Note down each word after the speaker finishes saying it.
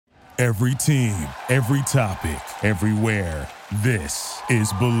Every team, every topic, everywhere. This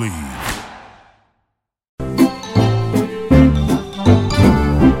is Believe.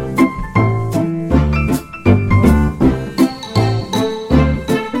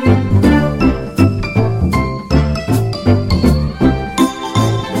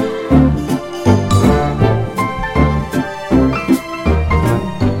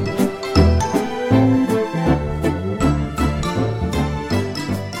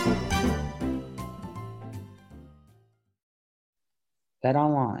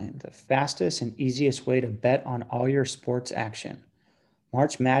 BetOnline, the fastest and easiest way to bet on all your sports action.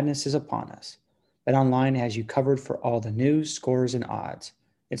 March Madness is upon us. BetOnline has you covered for all the news, scores, and odds.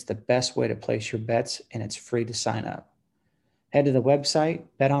 It's the best way to place your bets, and it's free to sign up. Head to the website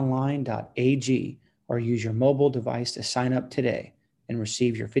betonline.ag or use your mobile device to sign up today and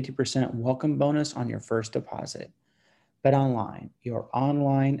receive your 50% welcome bonus on your first deposit. BetOnline, your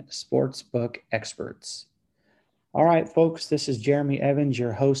online sportsbook experts. All right, folks, this is Jeremy Evans,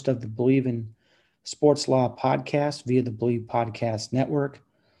 your host of the Believe in Sports Law podcast via the Believe Podcast Network.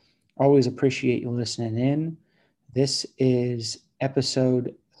 Always appreciate you listening in. This is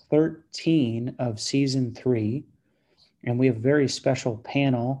episode 13 of season 3, and we have a very special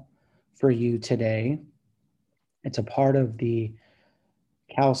panel for you today. It's a part of the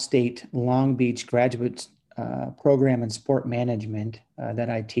Cal State Long Beach graduate program in sport management that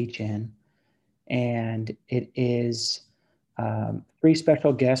I teach in. And it is 3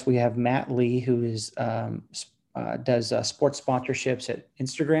 special guests. We have Matt Lee, who is does sports sponsorships at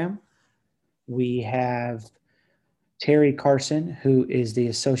Instagram. We have Terry Carson, who is the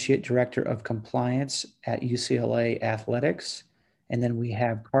Associate Director of Compliance at UCLA Athletics. And then we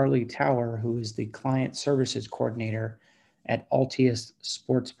have Carly Tower, who is the Client Services Coordinator at Altius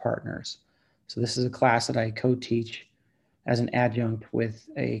Sports Partners. So this is a class that I co-teach as an adjunct with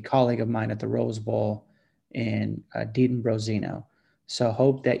a colleague of mine at the Rose Bowl in Deaton Brosino. So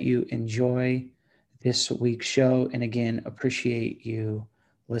hope that you enjoy this week's show. And again, appreciate you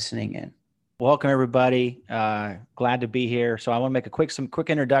listening in. Welcome, everybody. Glad to be here. So I want to make some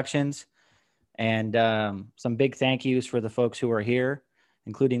quick introductions and some big thank yous for the folks who are here,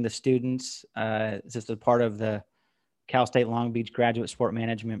 including the students. This is a part of the Cal State Long Beach Graduate Sport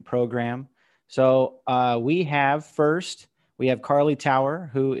Management Program. So we have Carly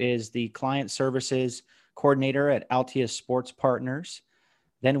Tower, who is the Client Services Coordinator at Altius Sports Partners.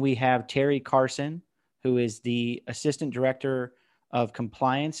 Then we have Terry Carson, who is the Assistant Director of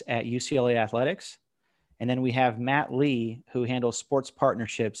Compliance at UCLA Athletics. And then we have Matt Lee, who handles sports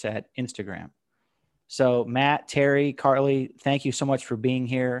partnerships at Instagram. So Matt, Terry, Carly, thank you so much for being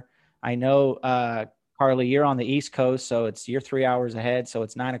here. I know, Carly, you're on the East Coast, so you're 3 hours ahead, so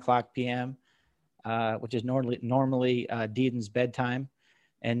it's 9:00 p.m., which is normally Deaton's bedtime.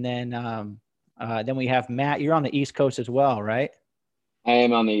 And then we have Matt. You're on the East Coast as well, right? I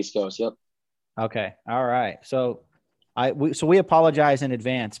am on the East Coast. Yep. Okay. All right. So we apologize in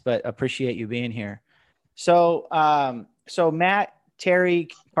advance, but appreciate you being here. So Matt, Terry,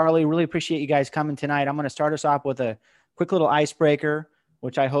 Carly, really appreciate you guys coming tonight. I'm going to start us off with a quick little icebreaker,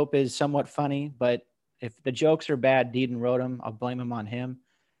 which I hope is somewhat funny, but if the jokes are bad, Deaton wrote them. I'll blame them on him.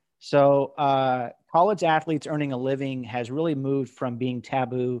 So college athletes earning a living has really moved from being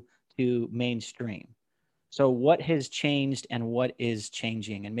taboo to mainstream. So what has changed and what is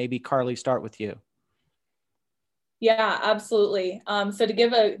changing? And maybe Carly, start with you. Yeah, absolutely. So to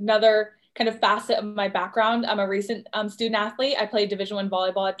give another kind of facet of my background, I'm a recent student athlete. I played Division I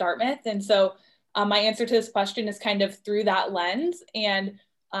volleyball at Dartmouth. And so my answer to this question is kind of through that lens. And,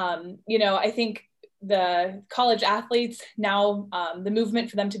 I think the college athletes now, the movement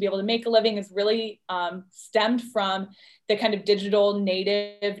for them to be able to make a living is really stemmed from the kind of digital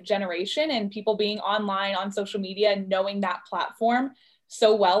native generation and people being online on social media and knowing that platform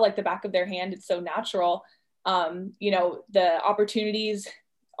so well, like the back of their hand. It's so natural. The opportunities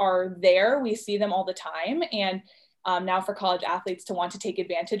are there. We see them all the time. And now for college athletes to want to take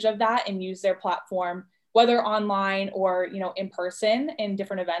advantage of that and use their platform, whether online or, in person in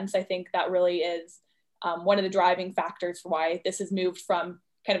different events, I think that really is one of the driving factors for why this has moved from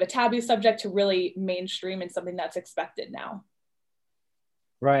kind of a taboo subject to really mainstream and something that's expected now.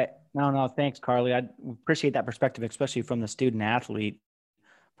 Right. No, thanks, Carly. I appreciate that perspective, especially from the student athlete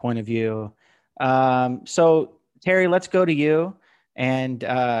point of view. So Terry, let's go to you and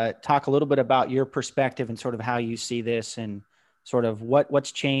talk a little bit about your perspective and sort of how you see this and sort of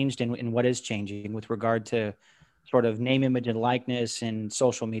what's changed and what is changing with regard to sort of name, image, and likeness and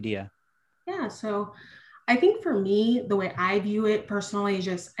social media. Yeah, so I think for me, the way I view it personally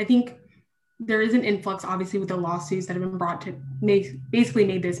is I think there is an influx, obviously, with the lawsuits that have been brought to basically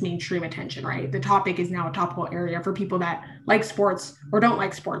made this mainstream attention, right? The topic is now a topical area for people that like sports or don't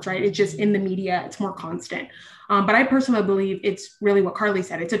like sports, right? It's just in the media, it's more constant. But I personally believe it's really what Carly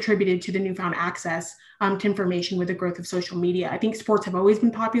said. It's attributed to the newfound access to information with the growth of social media. I think sports have always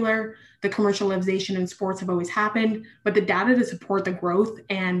been popular. The commercialization in sports have always happened, but the data to support the growth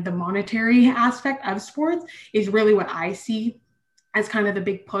and the monetary aspect of sports is really what I see as kind of the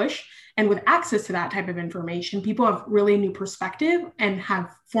big push. And with access to that type of information, people have really a new perspective and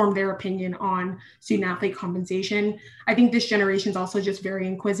have formed their opinion on student athlete compensation. I think this generation is also just very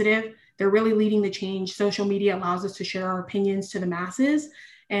inquisitive. They're really leading the change. Social media allows us to share our opinions to the masses.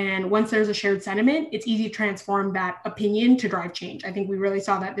 And once there's a shared sentiment, it's easy to transform that opinion to drive change. I think we really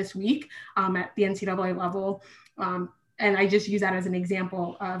saw that this week at the NCAA level. And I just use that as an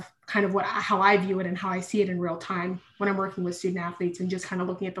example of kind of how I view it and how I see it in real time when I'm working with student athletes and just kind of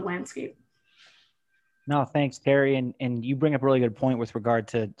looking at the landscape. No, thanks, Terry. And you bring up a really good point with regard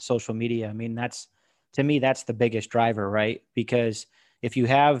to social media. I mean, to me, that's the biggest driver, right? Because if you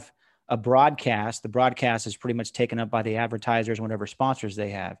have a broadcast, the broadcast is pretty much taken up by the advertisers and whatever sponsors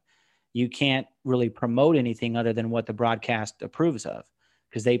they have. You can't really promote anything other than what the broadcast approves of,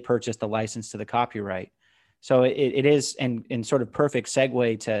 because they purchased the license to the copyright. So it is, and sort of perfect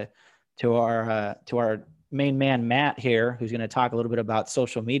segue to our main man, Matt here, who's going to talk a little bit about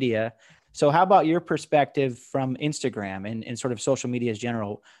social media. So how about your perspective from Instagram and sort of social media as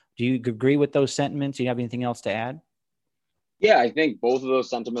general? Do you agree with those sentiments? Do you have anything else to add? Yeah, I think both of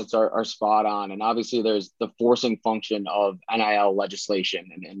those sentiments are spot on. And obviously there's the forcing function of NIL legislation,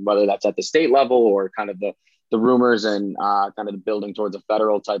 and whether that's at the state level or kind of the rumors and kind of the building towards a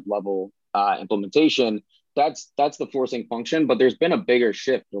federal type level implementation. That's the forcing function. But there's been a bigger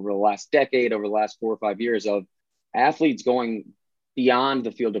shift over the last decade, over the last 4 or 5 years, of athletes going beyond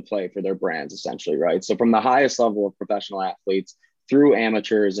the field of play for their brands, essentially, right? So from the highest level of professional athletes through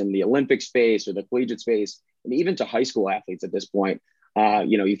amateurs in the Olympic space or the collegiate space, and even to high school athletes at this point.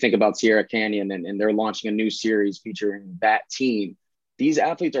 You think about Sierra Canyon and they're launching a new series featuring that team. These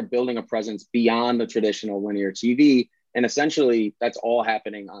athletes are building a presence beyond the traditional linear TV. And essentially that's all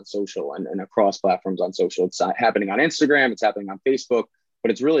happening on social and across platforms on social. It's happening on Instagram, it's happening on Facebook,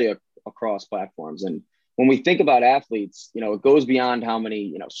 but it's really across platforms. And when we think about athletes, it goes beyond how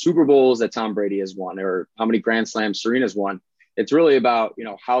many, Super Bowls that Tom Brady has won or how many Grand Slams Serena's won. It's really about,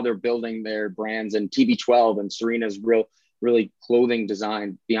 how they're building their brands and TB12 and Serena's really clothing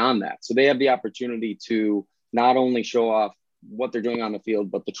design beyond that. So they have the opportunity to not only show off what they're doing on the field,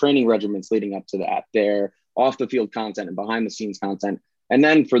 but the training regimens leading up to that, their off the field content and behind the scenes content. And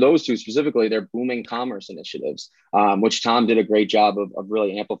then for those two specifically, they're booming commerce initiatives, which Tom did a great job of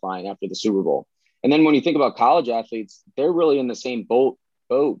really amplifying after the Super Bowl. And then when you think about college athletes, they're really in the same boat,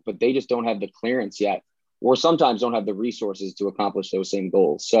 but they just don't have the clearance yet, or sometimes don't have the resources to accomplish those same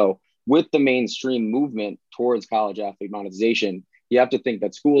goals. So with the mainstream movement towards college athlete monetization, you have to think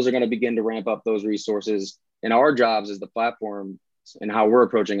that schools are going to begin to ramp up those resources. And our jobs as the platform and how we're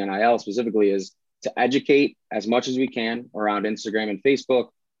approaching NIL specifically is to educate as much as we can around Instagram and Facebook,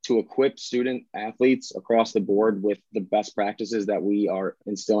 to equip student athletes across the board with the best practices that we are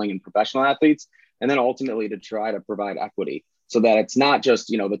instilling in professional athletes, and then ultimately to try to provide equity so that it's not just,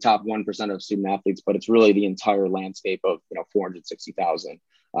 the top 1% of student athletes, but it's really the entire landscape of, 460,000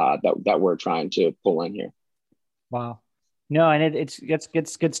 that we're trying to pull in here. Wow. No, and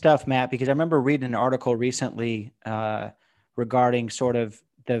it's good stuff, Matt, because I remember reading an article recently regarding sort of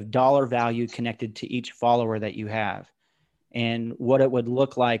the dollar value connected to each follower that you have and what it would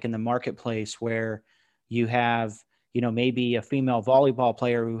look like in the marketplace where you have, maybe a female volleyball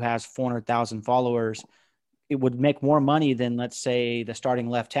player who has 400,000 followers. It would make more money than, let's say, the starting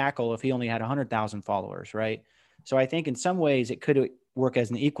left tackle if he only had 100,000 followers, right? So I think in some ways it could work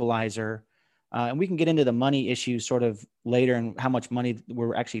as an equalizer. And we can get into the money issues sort of later and how much money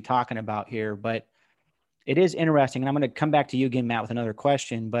we're actually talking about here. But it is interesting. And I'm going to come back to you again, Matt, with another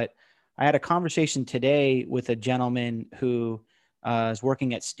question. But I had a conversation today with a gentleman who is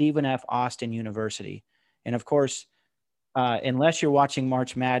working at Stephen F. Austin University. And of course, unless you're watching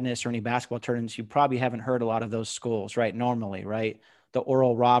March Madness or any basketball tournaments, you probably haven't heard a lot of those schools, right? Normally, right? The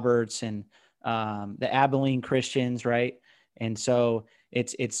Oral Roberts and the Abilene Christians, right? And so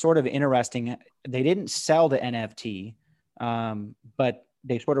it's sort of interesting. They didn't sell the NFT, but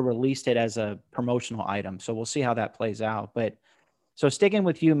they sort of released it as a promotional item. So we'll see how that plays out. But so sticking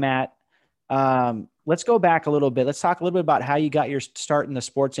with you, Matt, let's go back a little bit. Let's talk a little bit about how you got your start in the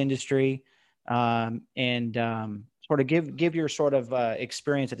sports industry, and sort of give your sort of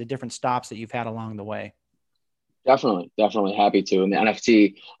experience at the different stops that you've had along the way. Definitely happy to. And the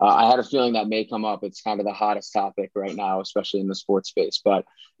NFT, I had a feeling that may come up. It's kind of the hottest topic right now, especially in the sports space. But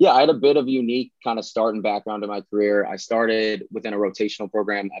yeah, I had a bit of unique kind of start and background to my career. I started within a rotational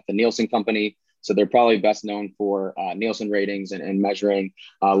program at the Nielsen Company. So they're probably best known for Nielsen ratings and measuring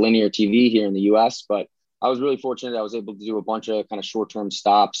linear TV here in the US. But I was really fortunate. I was able to do a bunch of kind of short-term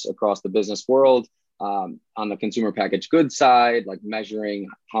stops across the business world. On the consumer packaged goods side, like measuring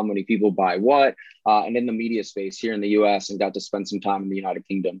how many people buy what, and in the media space here in the US, and got to spend some time in the United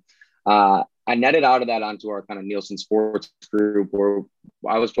Kingdom. I netted out of that onto our kind of Nielsen Sports group, where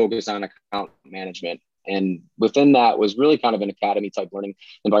I was focused on account management. And within that was really kind of an academy type learning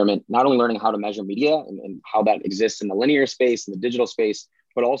environment, not only learning how to measure media and how that exists in the linear space and the digital space,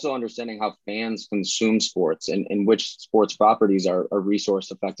 but also understanding how fans consume sports and which sports properties are resourced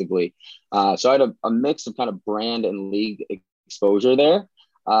effectively. So I had a mix of kind of brand and league exposure there.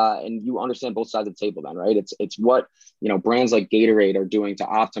 And you understand both sides of the table then, right? It's what, brands like Gatorade are doing to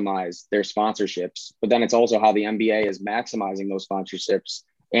optimize their sponsorships, but then it's also how the NBA is maximizing those sponsorships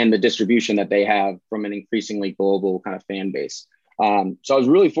and the distribution that they have from an increasingly global kind of fan base. So I was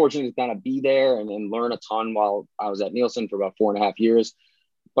really fortunate to kind of be there and learn a ton while I was at Nielsen for about 4.5 years.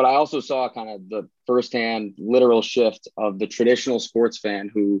 But I also saw kind of the firsthand literal shift of the traditional sports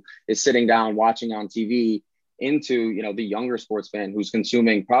fan who is sitting down watching on TV into, the younger sports fan who's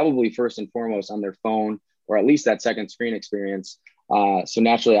consuming probably first and foremost on their phone, or at least that second screen experience. So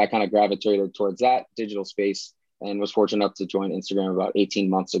naturally, I kind of gravitated towards that digital space and was fortunate enough to join Instagram about 18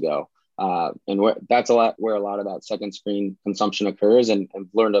 months ago. And that's where a lot of that second screen consumption occurs, and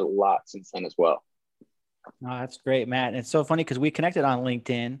learned a lot since then as well. Oh, that's great, Matt. And it's so funny because we connected on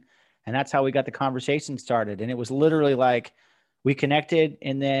LinkedIn, and that's how we got the conversation started. And it was literally like we connected,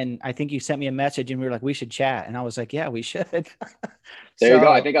 and then I think you sent me a message and we were like, we should chat. And I was like, yeah, we should. There you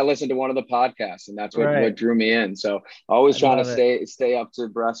go. I think I listened to one of the podcasts, and that's what drew me in. So always trying to stay up to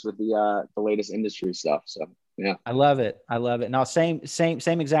abreast with the latest industry stuff. So yeah, I love it. Now, same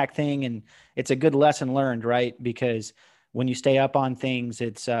exact thing. And it's a good lesson learned, right? Because when you stay up on things,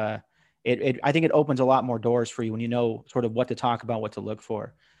 it's I think it opens a lot more doors for you when you know sort of what to talk about, what to look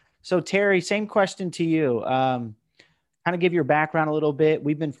for. So Terry, same question to you. Kind of give your background a little bit.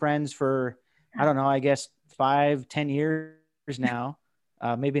 We've been friends for, I don't know, I guess 5-10 years now.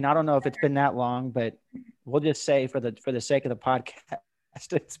 Maybe, I don't know if it's been that long, but we'll just say for the sake of the podcast,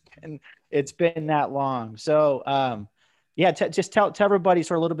 it's been that long. So just tell everybody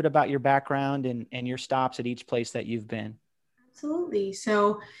sort of a little bit about your background and your stops at each place that you've been. Absolutely.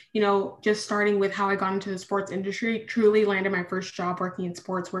 So, just starting with how I got into the sports industry, truly landed my first job working in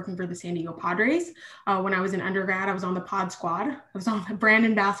sports, working for the San Diego Padres. When I was an undergrad, I was on the pod squad. I was on the brand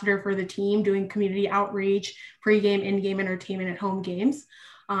ambassador for the team, doing community outreach, pregame, in-game entertainment at home games.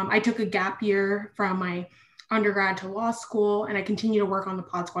 I took a gap year from my undergrad to law school, and I continued to work on the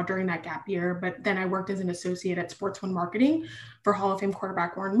pod squad during that gap year. But then I worked as an associate at Sports One Marketing for Hall of Fame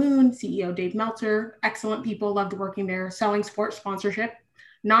quarterback Warren Moon, CEO Dave Meltzer. Excellent people, loved working there, selling sports sponsorship.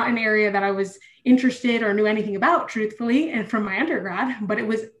 Not an area that I was interested or knew anything about, truthfully, and from my undergrad, but it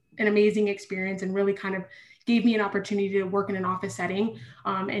was an amazing experience and really kind of gave me an opportunity to work in an office setting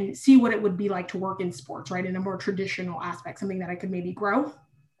and see what it would be like to work in sports, right, in a more traditional aspect, something that I could maybe grow.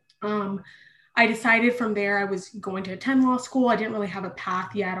 I decided from there I was going to attend law school. I didn't really have a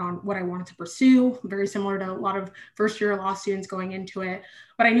path yet on what I wanted to pursue, very similar to a lot of first-year law students going into it.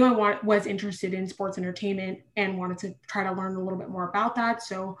 But I knew I was interested in sports entertainment and wanted to try to learn a little bit more about that.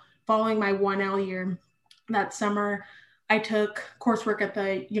 So following my 1L year that summer, I took coursework at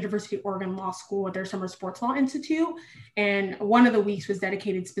the University of Oregon Law School at their Summer Sports Law Institute. And one of the weeks was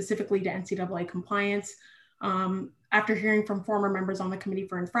dedicated specifically to NCAA compliance. After hearing from former members on the committee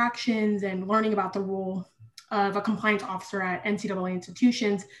for infractions and learning about the role of a compliance officer at NCAA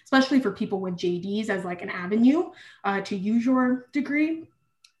institutions, especially for people with JDs as like an avenue to use your degree,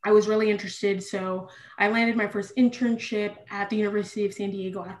 I was really interested. So I landed my first internship at the University of San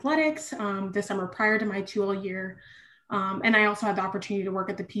Diego Athletics the summer prior to my 2L year. And I also had the opportunity to work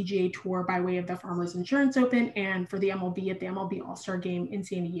at the PGA Tour by way of the Farmers Insurance Open and for the MLB at the MLB All-Star Game in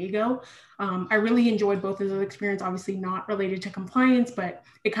San Diego. I really enjoyed both of those experiences, obviously not related to compliance, but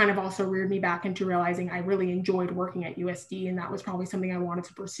it kind of also reared me back into realizing I really enjoyed working at USD, and that was probably something I wanted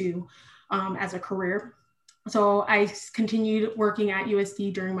to pursue as a career. So I continued working at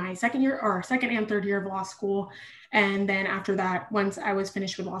USD during my second and third year of law school. And then after that, once I was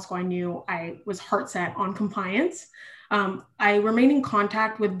finished with law school, I knew I was heart set on compliance. I remained in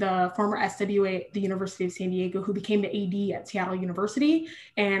contact with the former SWA at the University of San Diego, who became the AD at Seattle University.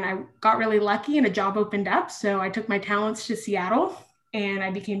 And I got really lucky and a job opened up. So I took my talents to Seattle and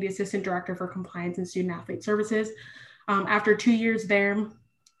I became the assistant director for compliance and student athlete services. After 2 years there,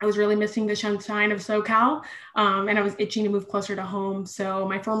 I was really missing the sunshine of SoCal, and I was itching to move closer to home. So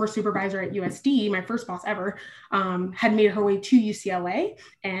my former supervisor at USD, my first boss ever, had made her way to UCLA,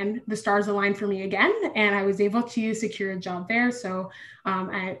 and the stars aligned for me again, and I was able to secure a job there. So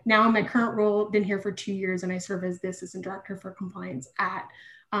now in my current role, been here for 2 years, and I serve as the assistant director for compliance at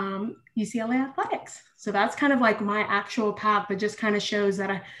UCLA Athletics. So that's kind of like my actual path, but just kind of shows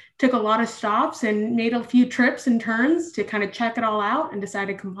that I took a lot of stops and made a few trips and turns to kind of check it all out, and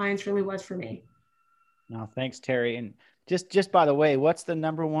decided compliance really was for me. No, thanks, Terry. And just by the way, what's the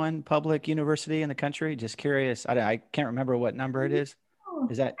number one public university in the country? Just curious. I can't remember what number it is.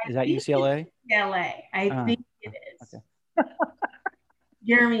 Is that UCLA? UCLA. I think it is. Okay.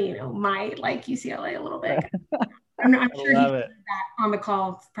 Jeremy, might like UCLA a little bit. I'm sure he said that on the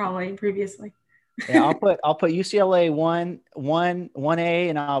call probably previously. Yeah, I'll put UCLA 1A,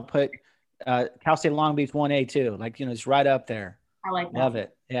 and I'll put Cal State Long Beach 1A too. Like, it's right up there. I like that. Love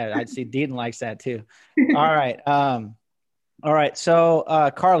it. Yeah, I'd see Deaton likes that too. All right. All right.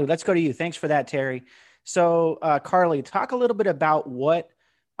 So Carly, let's go to you. Thanks for that, Terry. So Carly, talk a little bit about what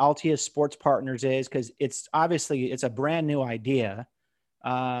Altius Sports Partners is, because it's a brand new idea.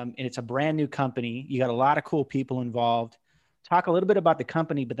 And it's a brand new company. You got a lot of cool people involved. Talk a little bit about the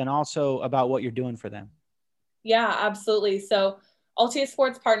company, but then also about what you're doing for them. Yeah, absolutely. So Altius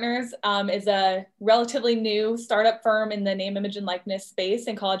Sports Partners is a relatively new startup firm in the name, image, and likeness space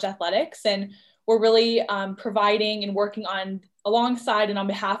in college athletics. And we're really providing and working on alongside and on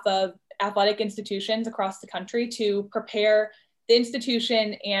behalf of athletic institutions across the country to prepare the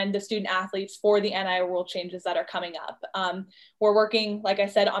institution and the student athletes for the NIL rule changes that are coming up. We're working, like I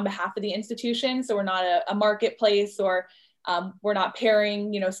said, on behalf of the institution. So we're not a marketplace, or we're not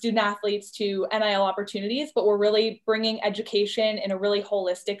pairing, student athletes to NIL opportunities, but we're really bringing education in a really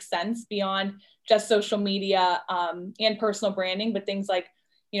holistic sense beyond just social media and personal branding, but things like,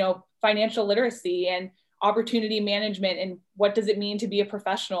 financial literacy and opportunity management, and what does it mean to be a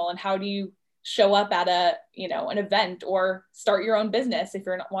professional, and how do you show up at an event or start your own business if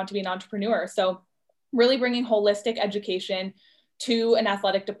you want to be an entrepreneur. So really bringing holistic education to an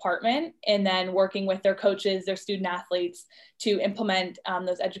athletic department, and then working with their coaches, their student athletes to implement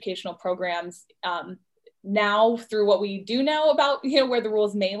those educational programs now through what we do know about, where the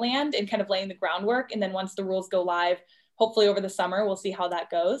rules may land, and kind of laying the groundwork. And then once the rules go live, hopefully over the summer, we'll see how that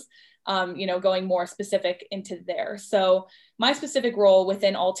goes, going more specific into there. So my specific role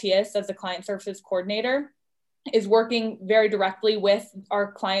within Altius as a client services coordinator is working very directly with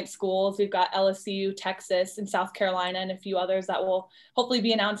our client schools. We've got LSU, Texas, and South Carolina, and a few others that will hopefully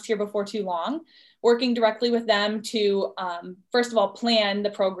be announced here before too long. Working directly with them to, first of all, plan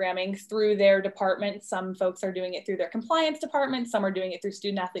the programming through their department. Some folks are doing it through their compliance department. Some are doing it through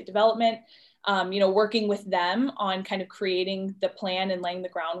student athlete development. Working with them on kind of creating the plan and laying the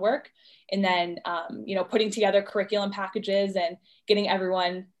groundwork, and then, putting together curriculum packages and getting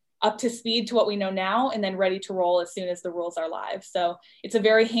everyone up to speed to what we know now, and then ready to roll as soon as the rules are live. So it's a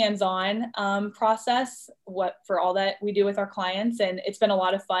very hands-on process for all that we do with our clients. And it's been a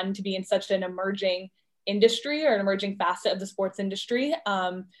lot of fun to be in such an emerging industry, or an emerging facet of the sports industry.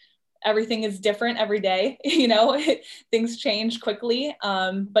 Everything is different every day, things change quickly.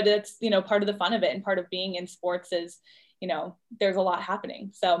 But it's, part of the fun of it, and part of being in sports is, there's a lot happening.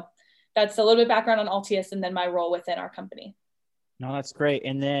 So that's a little bit background on Altius, and then my role within our company. No, that's great.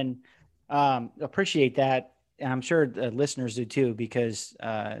 And then appreciate that. And I'm sure the listeners do too, because,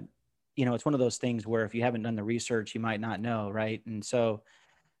 it's one of those things where if you haven't done the research, you might not know. Right. And so,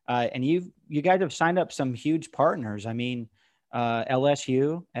 and you guys have signed up some huge partners. I mean,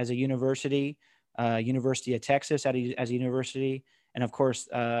 LSU as a university, University of Texas as a university, and of course,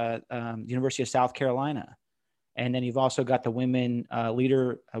 University of South Carolina. And then you've also got the women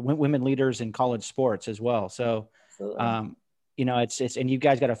leaders in college sports as well. So, it's and you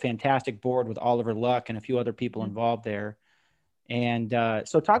guys got a fantastic board with Oliver Luck and a few other people involved there. And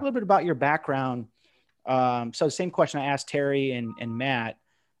so talk a little bit about your background. So the same question I asked Terry and Matt,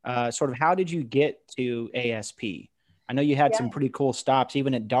 sort of how did you get to ASP? I know you had some pretty cool stops,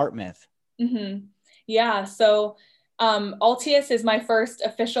 even at Dartmouth. Mm-hmm. Yeah. So Altius is my first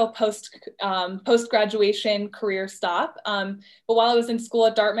official post-graduation career stop. But while I was in school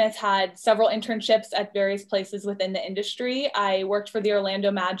at Dartmouth, had several internships at various places within the industry. I worked for the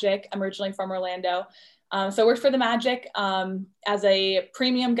Orlando Magic. I'm originally from Orlando. So I worked for the Magic as a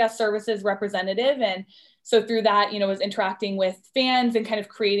premium guest services representative. And so through that, was interacting with fans and kind of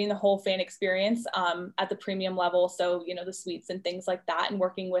creating the whole fan experience at the premium level. So, the suites and things like that, and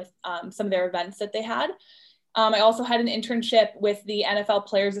working with some of their events that they had. I also had an internship with the NFL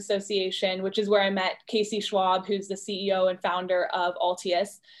Players Association, which is where I met Casey Schwab, who's the CEO and founder of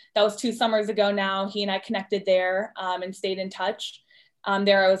Altius. That was 2 summers ago now. He and I connected there and stayed in touch.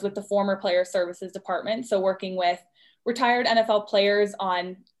 There I was with the former Player Services Department, so working with retired NFL players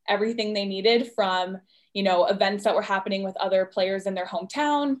on everything they needed from, events that were happening with other players in their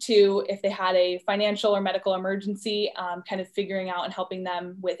hometown to if they had a financial or medical emergency, kind of figuring out and helping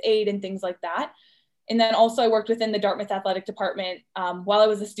them with aid and things like that. And then also I worked within the Dartmouth Athletic Department while I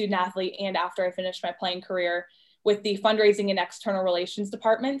was a student athlete and after I finished my playing career with the fundraising and external relations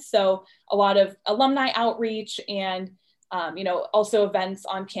department. So a lot of alumni outreach and, also events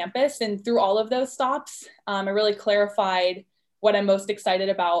on campus. And through all of those stops, I really clarified what I'm most excited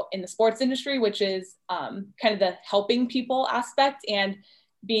about in the sports industry, which is kind of the helping people aspect and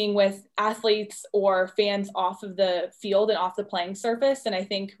being with athletes or fans off of the field and off the playing surface. And I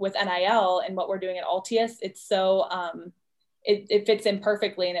think with NIL and what we're doing at Altius, it's so, it fits in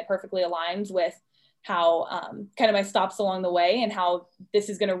perfectly, and it perfectly aligns with how kind of my stops along the way and how this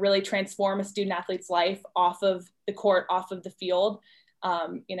is going to really transform a student athlete's life off of the court, off of the field.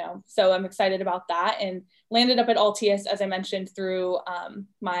 So I'm excited about that, and landed up at Altius, as I mentioned, through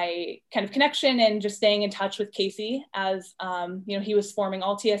my kind of connection and just staying in touch with Casey as, he was forming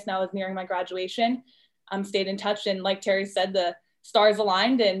Altius, and I was nearing my graduation. Stayed in touch, and like Terry said, the stars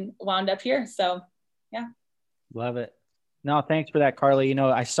aligned and wound up here. So, yeah. Love it. No, thanks for that, Carly.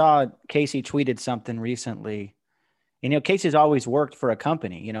 I saw Casey tweeted something recently. Casey's always worked for a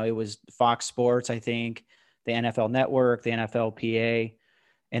company. It was Fox Sports, I think, the NFL Network, the NFLPA,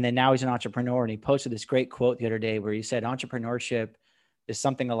 and then now he's an entrepreneur. And he posted this great quote the other day where he said, entrepreneurship is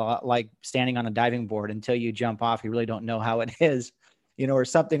something a lot like standing on a diving board. Until you jump off, you really don't know how it is, or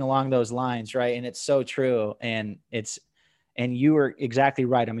something along those lines. Right. And it's so true. And you were exactly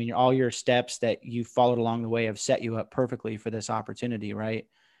right. I mean, all your steps that you followed along the way have set you up perfectly for this opportunity. Right.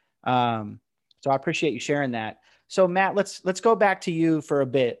 So I appreciate you sharing that. So Matt, let's go back to you for a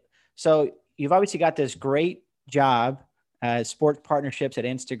bit. So you've obviously got this great job as sports partnerships at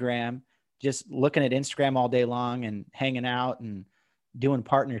Instagram, just looking at Instagram all day long and hanging out and doing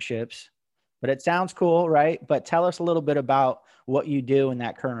partnerships, but it sounds cool, right? But tell us a little bit about what you do in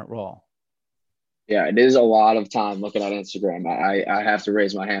that current role. Yeah, it is a lot of time looking at Instagram. I have to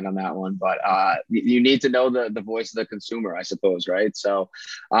raise my hand on that one, but you need to know the voice of the consumer, I suppose, right? So,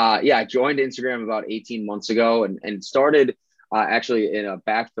 I joined Instagram about 18 months ago and started actually in a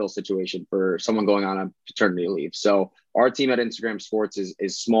backfill situation for someone going on a paternity leave. So our team at Instagram Sports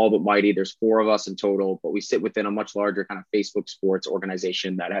is small but mighty. There's 4 of us in total, but we sit within a much larger kind of Facebook sports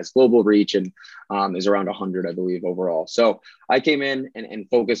organization that has global reach and is around 100, I believe, overall. So I came in and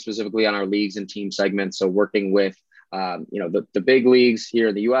focused specifically on our leagues and team segments. So working with the big leagues here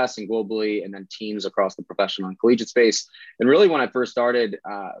in the US and globally, and then teams across the professional and collegiate space. And really when I first started,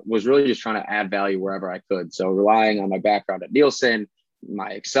 was really just trying to add value wherever I could. So relying on my background at Nielsen,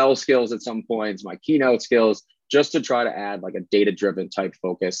 my Excel skills at some points, my keynote skills, just to try to add like a data-driven type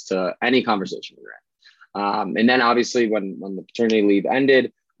focus to any conversation we're in. And then obviously when the paternity leave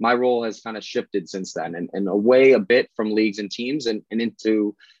ended, my role has kind of shifted since then and away a bit from leagues and teams and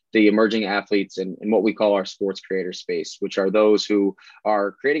into the emerging athletes and what we call our sports creator space, which are those who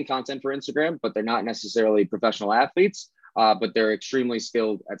are creating content for Instagram, but they're not necessarily professional athletes, but they're extremely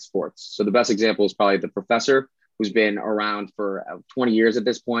skilled at sports. So the best example is probably the Professor, who's been around for 20 years at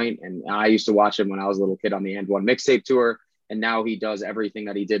this point. And I used to watch him when I was a little kid on the And One mixtape tour. And now he does everything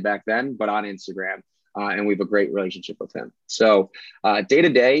that he did back then, but on Instagram. And we have a great relationship with him. So day to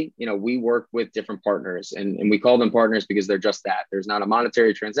day, we work with different partners and we call them partners because they're just that. There's not a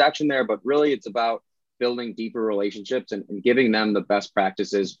monetary transaction there, but really it's about building deeper relationships and giving them the best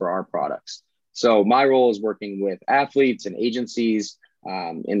practices for our products. So my role is working with athletes and agencies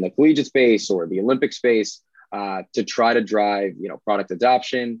in the collegiate space or the Olympic space to try to drive, product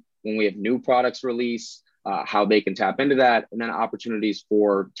adoption when we have new products release, how they can tap into that, and then opportunities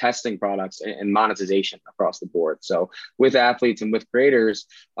for testing products and monetization across the board. So with athletes and with creators,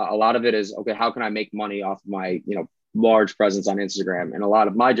 a lot of it is, okay, how can I make money off of my, large presence on Instagram? And a lot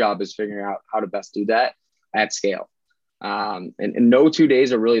of my job is figuring out how to best do that at scale. And no 2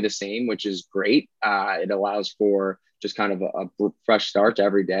 days are really the same, which is great. It allows for just kind of a fresh start to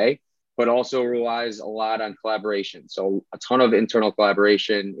every day, but also relies a lot on collaboration. So a ton of internal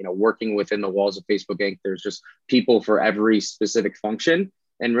collaboration, working within the walls of Facebook Inc. There's just people for every specific function.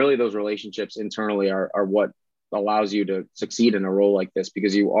 And really those relationships internally are what allows you to succeed in a role like this,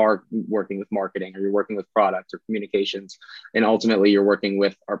 because you are working with marketing or you're working with product or communications. And ultimately you're working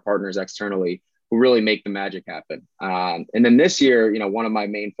with our partners externally who really make the magic happen. And then this year, one of my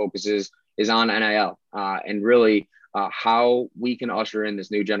main focuses is on NIL and really how we can usher in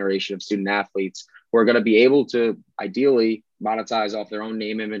this new generation of student athletes who are going to be able to ideally monetize off their own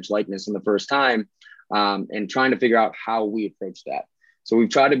name, image, likeness in the first time, and trying to figure out how we approach that. So we've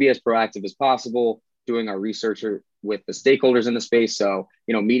tried to be as proactive as possible, doing our research with the stakeholders in the space. So,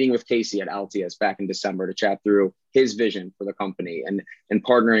 meeting with Casey at Altius back in December to chat through his vision for the company and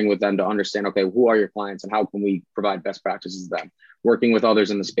partnering with them to understand, okay, who are your clients and how can we provide best practices to them? Working with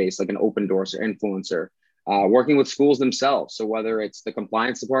others in the space, like an open doors or influencer, working with schools themselves. So whether it's the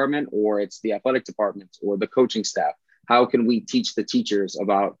compliance department or it's the athletic department or the coaching staff, how can we teach the teachers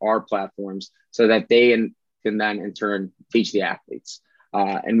about our platforms so that they can then in turn teach the athletes?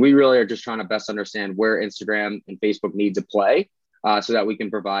 And we really are just trying to best understand where Instagram and Facebook need to play so that we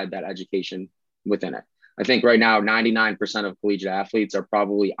can provide that education within it. I think right now, 99% of collegiate athletes are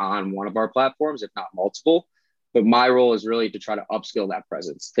probably on one of our platforms, if not multiple. But my role is really to try to upskill that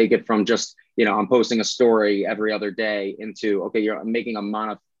presence, take it from just, I'm posting a story every other day into, okay, you're making a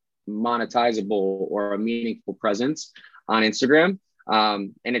monetizable or a meaningful presence on Instagram.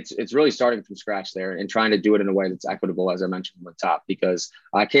 And it's really starting from scratch there and trying to do it in a way that's equitable, as I mentioned on the top, because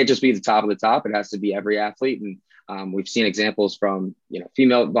I can't just be the top of the top. It has to be every athlete. And we've seen examples from,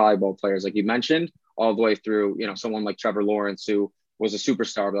 female volleyball players, like you mentioned, all the way through, someone like Trevor Lawrence, who was a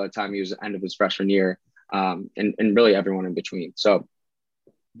superstar by the time he was at the end of his freshman year, and really everyone in between. So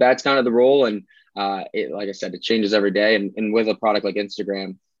that's kind of the role. And like I said, it changes every day. And with a product like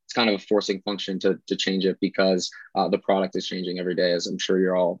Instagram, it's kind of a forcing function to change it because the product is changing every day, as I'm sure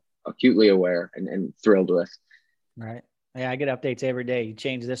you're all acutely aware and thrilled with. Right. Yeah, I get updates every day. You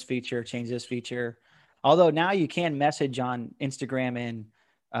change this feature, change this feature. Although now you can message on Instagram and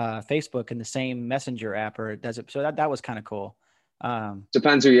Facebook in the same messenger app, or does it? So that was kind of cool.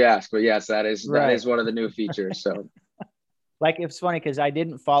 Depends who you ask, but yes, that is right. one of the new features. So like, it's funny because I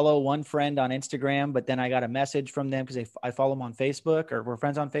didn't follow one friend on Instagram, but then I got a message from them because I follow them on Facebook, or we're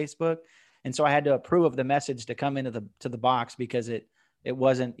friends on Facebook. And so I had to approve of the message to come into the box because it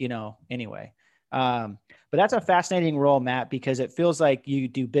wasn't, anyway. But that's a fascinating role, Matt, because it feels like you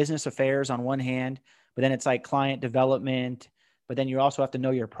do business affairs on one hand, but then it's like client development, but then you also have to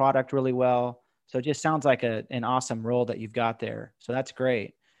know your product really well. So it just sounds like an awesome role that you've got there. So that's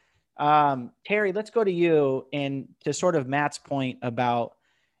great. Terry, let's go to you, and to sort of Matt's point about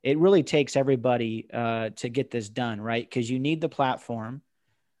it really takes everybody to get this done, right? Because you need the platform,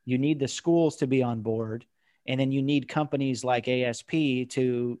 you need the schools to be on board, and then you need companies like ASP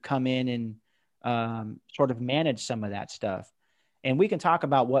to come in and sort of manage some of that stuff. And we can talk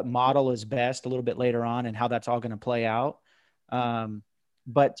about what model is best a little bit later on and how that's all going to play out.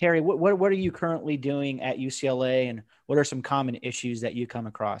 But Terry, what are you currently doing at UCLA, and what are some common issues that you come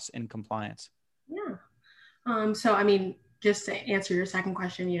across in compliance? Yeah. So, I mean, just to answer your second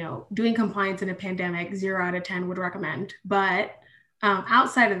question, doing compliance in a pandemic, 0 out of 10 would recommend. But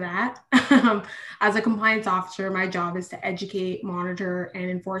outside of that, as a compliance officer, my job is to educate, monitor, and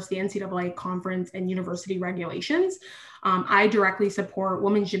enforce the NCAA conference and university regulations. I directly support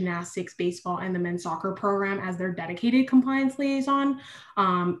women's gymnastics, baseball, and the men's soccer program as their dedicated compliance liaison.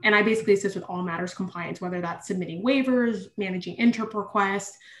 And I basically assist with all matters compliance, whether that's submitting waivers, managing interp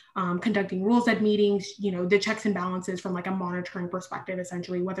requests, conducting rules ed meetings, the checks and balances from like a monitoring perspective,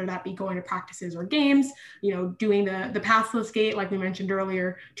 essentially, whether that be going to practices or games, doing the pass list gate, like we mentioned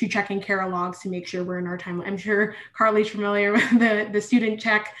earlier, to checking CARA logs to make sure we're in our time. I'm sure Carly's familiar with the student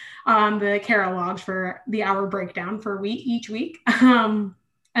check on the CARA logs for the hour breakdown for each week. And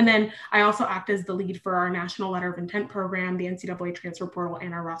then I also act as the lead for our National Letter of Intent program, the NCAA transfer portal,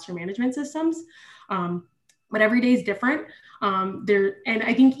 and our roster management systems. But every day is different. And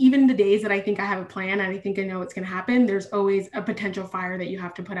I think even the days that I think I have a plan and I think I know it's going to happen, there's always a potential fire that you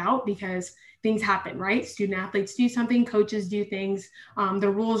have to put out because things happen, right? Student athletes do something, coaches do things. The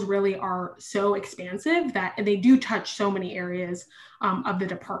rules really are so expansive that they do touch so many areas of the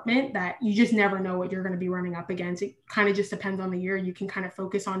department that you just never know what you're going to be running up against. It kind of just depends on the year. You can kind of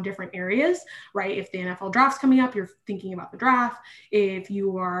focus on different areas, right? If the NFL draft's coming up, you're thinking about the draft. If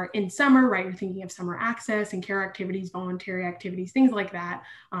you are in summer, right, you're thinking of summer access and care activities, voluntary activities, things like that,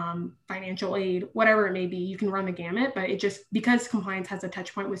 financial aid, whatever it may be, you can run the gamut. But it just, because compliance has a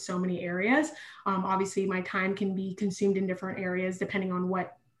touch point with so many areas, obviously my time can be consumed in different areas depending on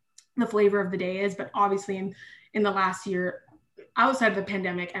what the flavor of the day is. But obviously in the last year, outside of the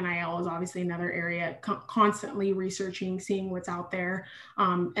pandemic, NIL is obviously another area, constantly researching, seeing what's out there.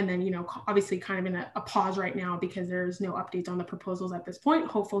 And then, obviously kind of in a pause right now because there's no updates on the proposals at this point,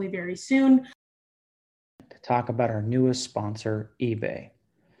 hopefully very soon. To talk about our newest sponsor, eBay.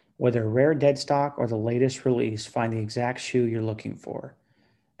 Whether rare dead stock or the latest release, find the exact shoe you're looking for.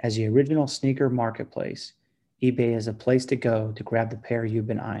 As the original sneaker marketplace, eBay is a place to go to grab the pair you've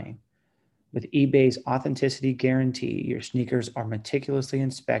been eyeing. With eBay's authenticity guarantee, your sneakers are meticulously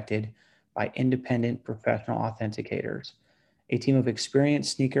inspected by independent professional authenticators. A team of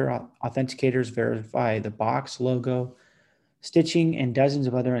experienced sneaker authenticators verify the box, logo, stitching, and dozens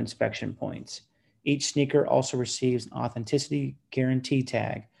of other inspection points. Each sneaker also receives an authenticity guarantee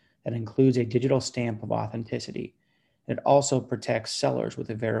tag that includes a digital stamp of authenticity. It also protects sellers with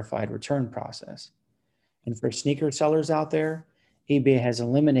a verified return process. And for sneaker sellers out there, eBay has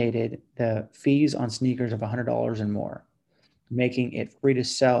eliminated the fees on sneakers of $100 and more, making it free to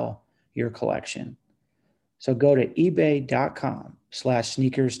sell your collection. So go to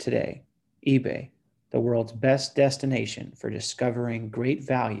ebay.com/sneakers today. eBay, the world's best destination for discovering great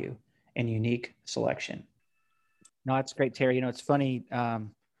value and unique selection. No, that's great, Terry. You know, it's funny.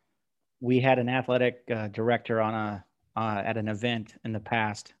 We had an athletic director on at an event in the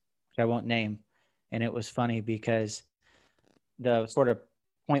past, which I won't name. And it was funny because the sort of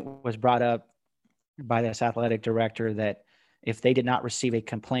point was brought up by this athletic director that if they did not receive a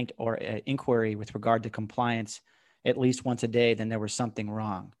complaint or an inquiry with regard to compliance at least once a day, then there was something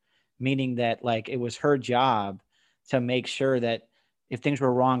wrong. Meaning that like it was her job to make sure that if things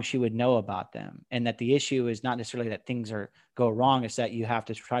were wrong, she would know about them. And that the issue is not necessarily that things go wrong, it's that you have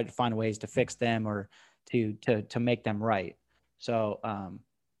to try to find ways to fix them or to make them right. So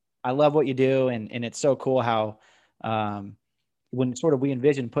I love what you do. And it's so cool how when sort of we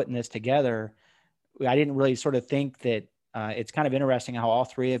envisioned putting this together, I didn't really sort of think that it's kind of interesting how all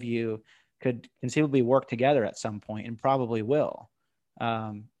three of you could conceivably work together at some point and probably will.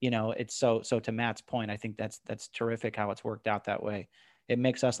 You know, it's so to Matt's point, I think that's terrific how it's worked out that way. It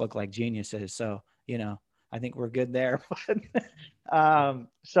makes us look like geniuses. So, you know, I think we're good there.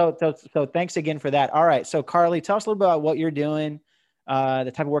 So thanks again for that. All right. So Carly, tell us a little bit about what you're doing,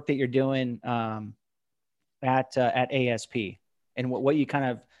 the type of work that you're doing at ASP and what you kind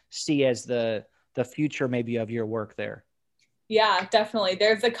of see as the future maybe of your work there. Yeah, definitely.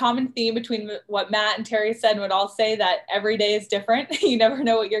 There's a common theme between what Matt and Terry said and what I'll say, that every day is different. You never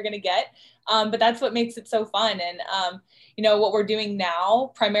know what you're going to get. But that's what makes it so fun. And, you know, what we're doing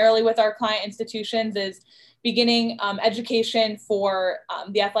now, primarily with our client institutions, is beginning education for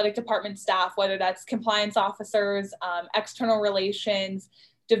the athletic department staff, whether that's compliance officers, external relations,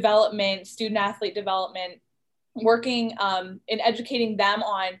 development, student athlete development, working in educating them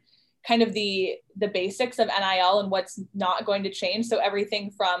on kind of the basics of NIL and what's not going to change. So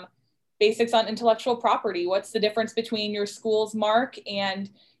everything from basics on intellectual property, what's the difference between your school's mark and,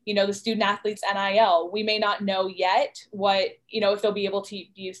 you know, the student athlete's NIL. We may not know yet what, you know, if they'll be able to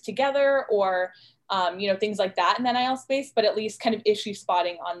use together or, you know, things like that in the NIL space, but at least kind of issue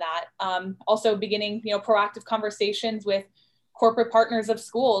spotting on that. Also beginning, you know, proactive conversations with corporate partners of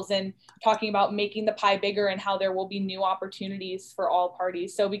schools and talking about making the pie bigger and how there will be new opportunities for all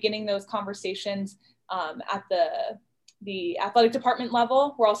parties. So beginning those conversations at the athletic department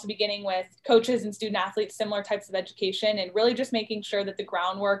level. We're also beginning with coaches and student athletes, similar types of education, and really just making sure that the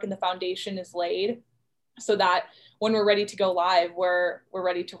groundwork and the foundation is laid so that when we're ready to go live, we're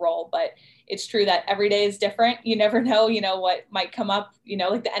ready to roll. But it's true that every day is different. You never know, you know, what might come up, you know,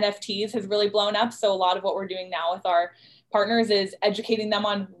 like the NFTs has really blown up. So a lot of what we're doing now with our partners is educating them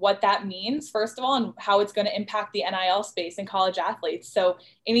on what that means, first of all, and how it's going to impact the NIL space and college athletes. So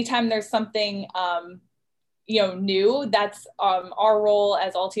anytime there's something, you know, new, that's our role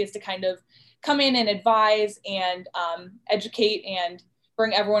as Alti is to kind of come in and advise and educate and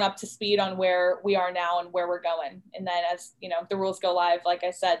bring everyone up to speed on where we are now and where we're going. And then as, you know, the rules go live, like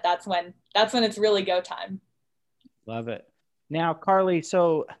I said, that's when it's really go time. Love it. Now, Carly,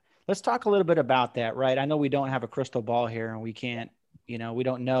 so let's talk a little bit about that, right? I know we don't have a crystal ball here and we can't, you know, we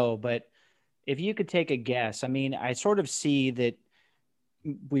don't know, but if you could take a guess, I mean, I sort of see that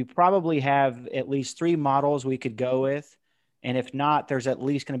we probably have at least 3 models we could go with. And if not, there's at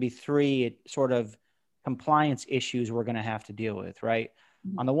least going to be 3 sort of compliance issues we're going to have to deal with, right?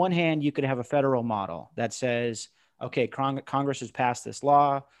 Mm-hmm. On the one hand, you could have a federal model that says, okay, Congress has passed this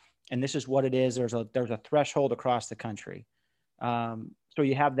law and this is what it is. There's a threshold across the country. So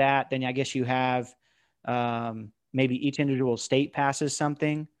you have that, then I guess you have maybe each individual state passes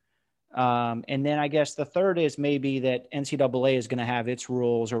something. And then I guess the third is maybe that NCAA is going to have its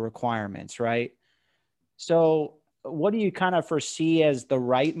rules or requirements, right? So what do you kind of foresee as the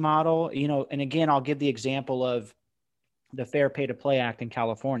right model? You know, and again, I'll give the example of the Fair Pay to Play Act in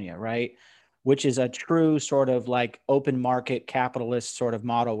California, right? Which is a true sort of like open market capitalist sort of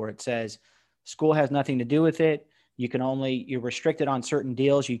model where it says school has nothing to do with it. you're restricted on certain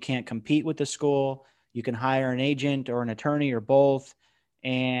deals. You can't compete with the school. You can hire an agent or an attorney or both.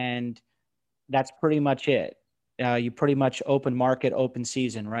 And that's pretty much it. You pretty much open market, open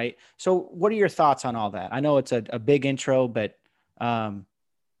season, right? So what are your thoughts on all that? I know it's a big intro, but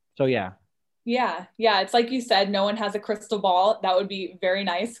so yeah. Yeah. It's like you said, no one has a crystal ball. That would be very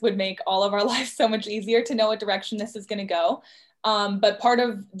nice, would make all of our lives so much easier to know what direction this is going to go. But part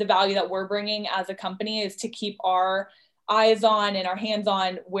of the value that we're bringing as a company is to keep our eyes on and our hands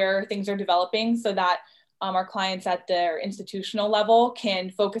on where things are developing, so that our clients at their institutional level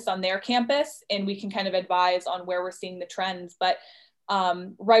can focus on their campus, and we can kind of advise on where we're seeing the trends. But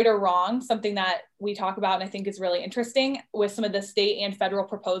right or wrong, something that we talk about and I think is really interesting with some of the state and federal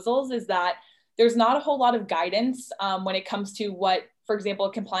proposals is that there's not a whole lot of guidance when it comes to what, for example,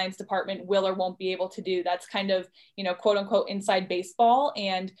 a compliance department will or won't be able to do. That's kind of, quote unquote, inside baseball.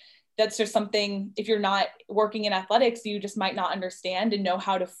 And that's just something, if you're not working in athletics, you just might not understand and know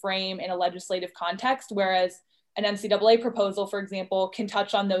how to frame in a legislative context. Whereas an NCAA proposal, for example, can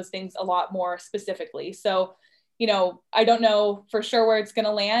touch on those things a lot more specifically. So, I don't know for sure where it's going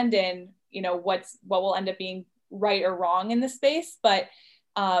to land and, what will end up being right or wrong in the space. But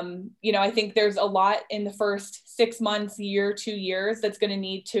I think there's a lot in the first 6 months, year, 2 years that's going to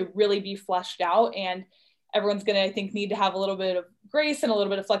need to really be fleshed out. And everyone's going to, I think, need to have a little bit of grace and a little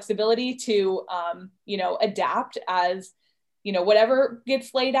bit of flexibility to, adapt as, whatever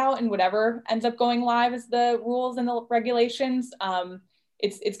gets laid out and whatever ends up going live as the rules and the regulations.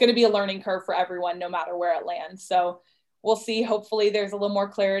 It's going to be a learning curve for everyone, no matter where it lands. So we'll see. Hopefully there's a little more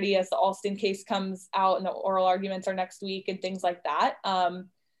clarity as the Alston case comes out and the oral arguments are next week and things like that.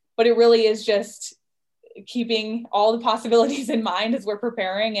 But it really is just keeping all the possibilities in mind as we're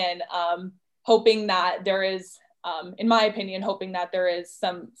preparing and hoping that there is, in my opinion, hoping that there is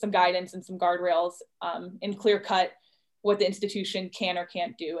some guidance and some guardrails in clear cut what the institution can or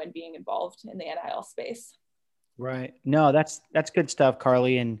can't do and being involved in the NIL space. Right. No, that's good stuff,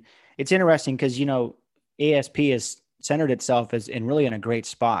 Carly. And it's interesting because, ASP has centered itself as really in a great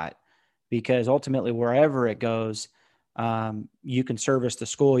spot, because ultimately wherever it goes, you can service the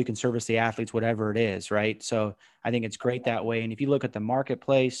school, you can service the athletes, whatever it is. Right. So I think it's great that way. And if you look at the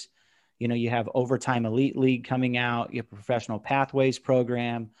marketplace, you have Overtime Elite League coming out, you have Professional Pathways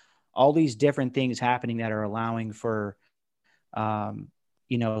program, all these different things happening that are allowing for,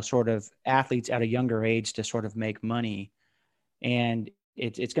 sort of athletes at a younger age to sort of make money. And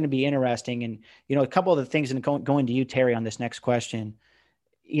it's going to be interesting. And, a couple of the things, and going to you, Terry, on this next question,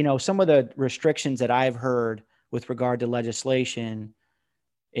 some of the restrictions that I've heard with regard to legislation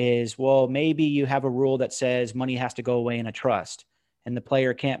is, well, maybe you have a rule that says money has to go away in a trust and the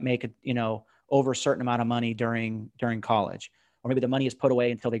player can't make it, over a certain amount of money during college, or maybe the money is put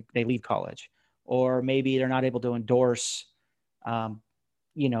away until they leave college, or maybe they're not able to endorse,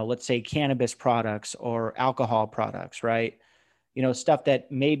 let's say cannabis products or alcohol products, right? Stuff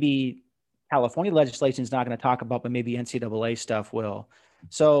that maybe California legislation is not going to talk about, but maybe NCAA stuff will.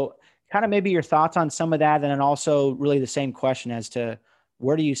 So kind of maybe your thoughts on some of that. And then also really the same question as to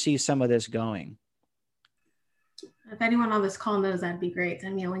where do you see some of this going? If anyone on this call knows, that'd be great.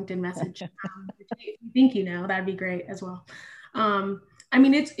 Send me a LinkedIn message. If you think that'd be great as well.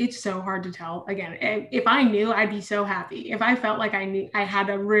 It's so hard to tell. Again, if I knew, I'd be so happy. If I felt like I knew, I had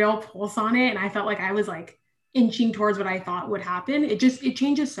a real pulse on it, and I felt like I was like inching towards what I thought would happen. It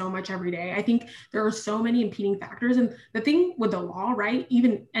changes so much every day. I think there are so many impeding factors. And the thing with the law, right,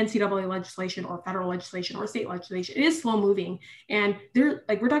 even NCAA legislation or federal legislation or state legislation, it is slow moving. And we're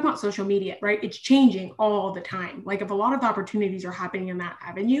talking about social media, right? It's changing all the time. Like, if a lot of the opportunities are happening in that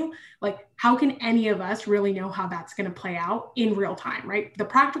avenue, like, how can any of us really know how that's going to play out in real time, right? The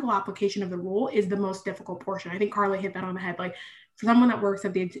practical application of the rule is the most difficult portion. I think Carly hit that on the head. Like, for someone that works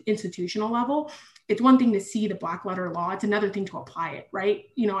at the institutional level, it's one thing to see the black letter law. It's another thing to apply it, right?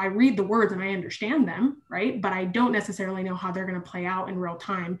 I read the words and I understand them, right? But I don't necessarily know how they're going to play out in real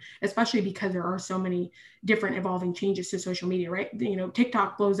time, especially because there are so many different evolving changes to social media, right?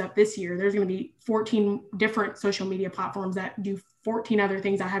 TikTok blows up this year. There's going to be 14 different social media platforms that do 14 other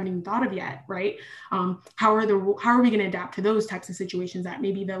things I haven't even thought of yet, right? How are we going to adapt to those types of situations that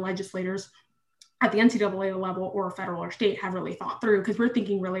maybe the legislators at the NCAA level or federal or state have really thought through? Because we're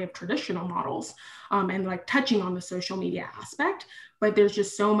thinking really of traditional models and like touching on the social media aspect, but there's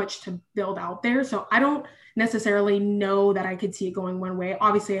just so much to build out there. So I don't necessarily know that I could see it going one way.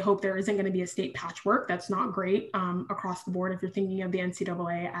 Obviously, I hope there isn't going to be a state patchwork. That's not great across the board if you're thinking of the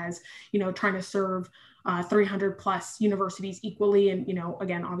NCAA as, trying to serve 300 plus universities equally. And,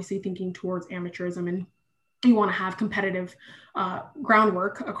 again, obviously thinking towards amateurism and you want to have competitive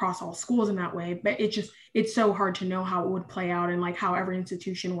groundwork across all schools in that way. But it's so hard to know how it would play out and like how every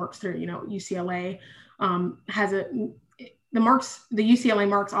institution works through. UCLA has the UCLA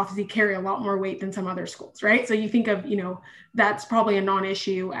marks obviously carry a lot more weight than some other schools, right? So you think of, that's probably a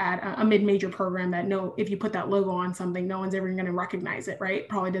non-issue at a mid-major program that if you put that logo on something, no one's ever going to recognize it, right?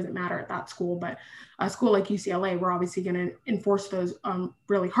 Probably doesn't matter at that school, but a school like UCLA, we're obviously going to enforce those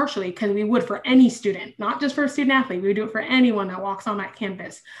really harshly, because we would for any student, not just for a student athlete, we would do it for anyone that walks on that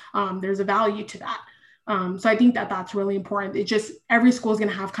campus. There's a value to that. So I think that's really important. It just, every school is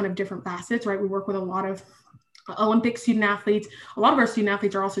going to have kind of different facets, right? We work with a lot of Olympic student athletes. A lot of our student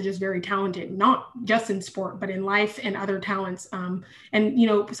athletes are also just very talented, not just in sport, but in life and other talents. And,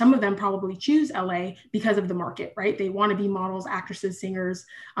 some of them probably choose LA because of the market, right? They want to be models, actresses, singers.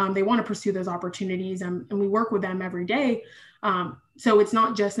 They want to pursue those opportunities. And we work with them every day. So it's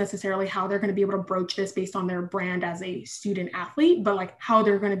not just necessarily how they're going to be able to broach this based on their brand as a student athlete, but like how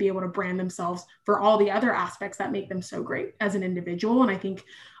they're going to be able to brand themselves for all the other aspects that make them so great as an individual. And I think,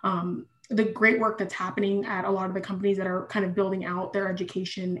 the great work that's happening at a lot of the companies that are kind of building out their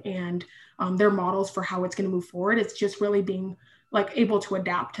education and their models for how it's going to move forward. It's just really being like able to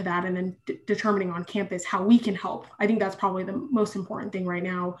adapt to that and then determining on campus how we can help. I think that's probably the most important thing right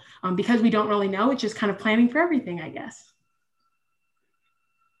now, because we don't really know. It's just kind of planning for everything, I guess.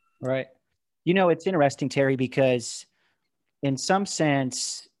 Right. It's interesting, Terry, because in some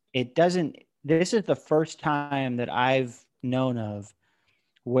sense, this is the first time that I've known of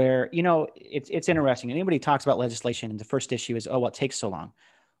where, it's interesting. Anybody talks about legislation, the first issue is, it takes so long.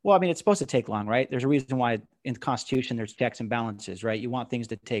 Well, I mean, it's supposed to take long, right? There's a reason why in the Constitution, there's checks and balances, right? You want things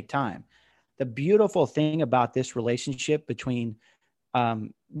to take time. The beautiful thing about this relationship between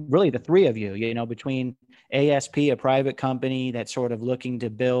really the three of you, between ASP, a private company that's sort of looking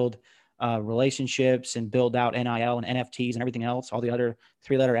to build relationships and build out NIL and NFTs and everything else, all the other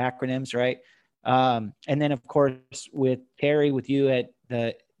 3-letter acronyms, right? And then of course with Terry, with you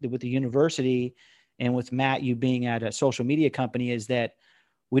with the university, and with Matt, you being at a social media company, is that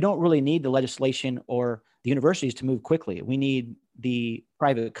we don't really need the legislation or the universities to move quickly. We need the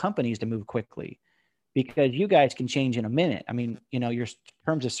private companies to move quickly, because you guys can change in a minute. I mean, your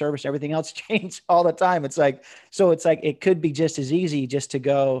terms of service, everything else change all the time. It's like it could be just as easy just to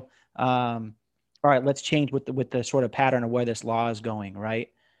go, all right, let's change with the sort of pattern of where this law is going, right?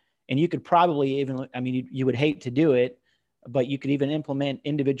 And you could probably even, you would hate to do it, but you could even implement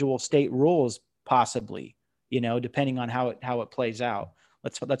individual state rules possibly, depending on how it plays out.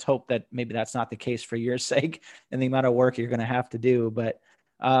 Let's hope that maybe that's not the case for your sake and the amount of work you're going to have to do. But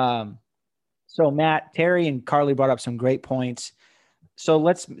so Matt, Terry, and Carly brought up some great points. So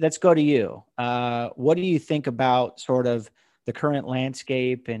let's go to you. What do you think about sort of the current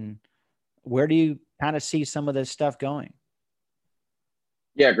landscape, and where do you kind of see some of this stuff going?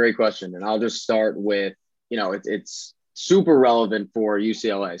 Yeah, great question. And I'll just start with, it's super relevant for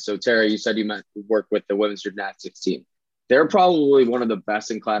UCLA. So Terry, you said you work with the women's gymnastics team. They're probably one of the best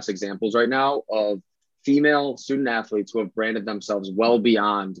in class examples right now of female student athletes who have branded themselves well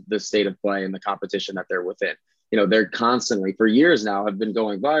beyond the state of play and the competition that they're within. They're constantly, for years now, have been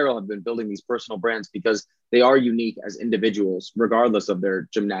going viral, have been building these personal brands because they are unique as individuals, regardless of their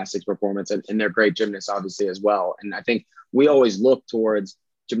gymnastics performance, and they're great gymnasts, obviously, as well. And I think we always look towards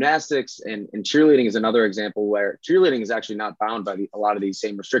gymnastics, and cheerleading is another example where cheerleading is actually not bound by a lot of these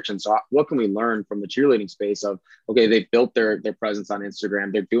same restrictions. So what can we learn from the cheerleading space of, okay, they've built their presence on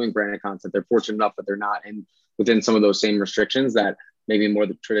Instagram, they're doing branded content, they're fortunate enough that they're not within some of those same restrictions that maybe more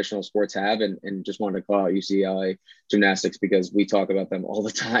the traditional sports have, and just wanted to call out UCLA gymnastics because we talk about them all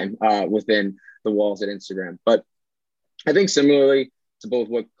the time within the walls at Instagram. But I think similarly to both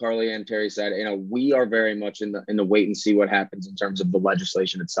what Carly and Terry said, we are very much in the wait and see what happens in terms of the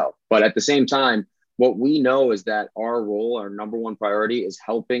legislation itself. But at the same time, what we know is that our role, our number one priority, is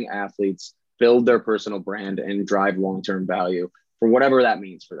helping athletes build their personal brand and drive long-term value for whatever that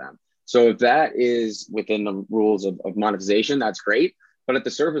means for them. So if that is within the rules of monetization, that's great. But at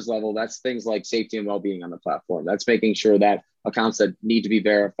the surface level, that's things like safety and well-being on the platform. That's making sure that accounts that need to be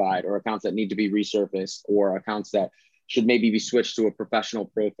verified, or accounts that need to be resurfaced, or accounts that should maybe be switched to a professional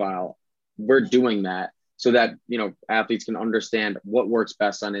profile, we're doing that so that, athletes can understand what works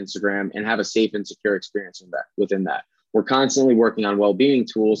best on Instagram and have a safe and secure experience within that. We're constantly working on well-being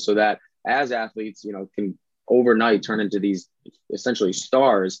tools so that as athletes, can overnight turn into these essentially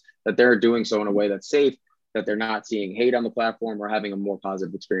stars, that they're doing so in a way that's safe, that they're not seeing hate on the platform or having a more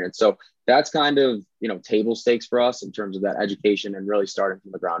positive experience. So that's kind of, table stakes for us in terms of that education and really starting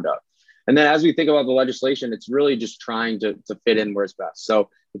from the ground up. And then as we think about the legislation, it's really just trying to fit in where it's best. So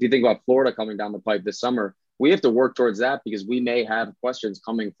if you think about Florida coming down the pipe this summer, we have to work towards that because we may have questions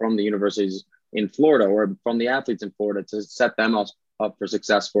coming from the universities in Florida or from the athletes in Florida to set them up for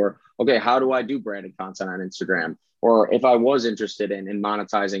success for, okay, how do I do branded content on Instagram? Or if I was interested in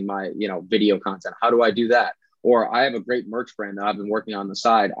monetizing my, video content, how do I do that? Or I have a great merch brand that I've been working on the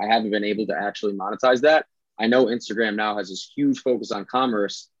side. I haven't been able to actually monetize that. I know Instagram now has this huge focus on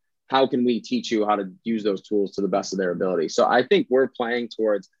commerce. How can we teach you how to use those tools to the best of their ability? So I think we're playing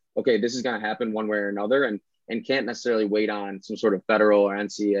towards, okay, this is going to happen one way or another, and can't necessarily wait on some sort of federal or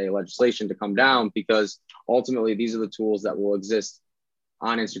NCAA legislation to come down, because ultimately these are the tools that will exist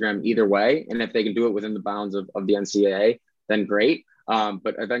on Instagram either way. And if they can do it within the bounds of the NCAA, then great.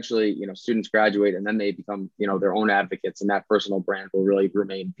 But eventually, students graduate and then they become, their own advocates, and that personal brand will really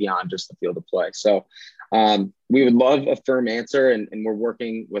remain beyond just the field of play. So we would love a firm answer, and we're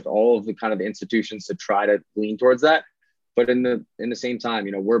working with all of the kind of the institutions to try to lean towards that. But in the same time,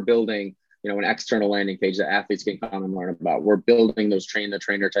 we're building, an external landing page that athletes can come and learn about. We're building those train the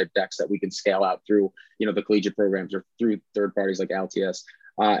trainer type decks that we can scale out through, the collegiate programs or through third parties like LTS,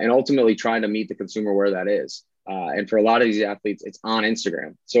 and ultimately trying to meet the consumer where that is. And for a lot of these athletes, it's on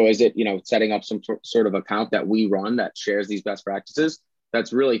Instagram. So is it, setting up some sort of account that we run that shares these best practices?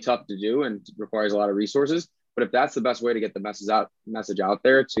 That's really tough to do and requires a lot of resources. But if that's the best way to get the message out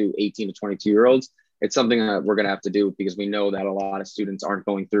there to 18 to 22-year-olds, it's something that we're going to have to do, because we know that a lot of students aren't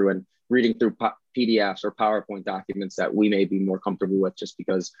going through and reading through PDFs or PowerPoint documents that we may be more comfortable with just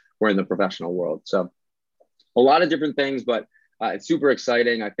because we're in the professional world. So a lot of different things, but it's super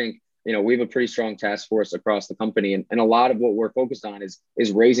exciting. I think, we have a pretty strong task force across the company, and a lot of what we're focused on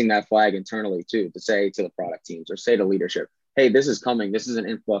is raising that flag internally too, to say to the product teams or say to leadership, hey, this is coming. This is an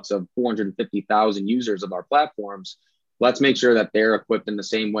influx of 450,000 users of our platforms. Let's make sure that they're equipped in the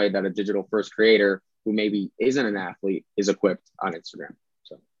same way that a digital first creator who maybe isn't an athlete is equipped on Instagram.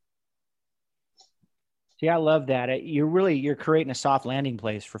 So. Yeah, I love that. You're creating a soft landing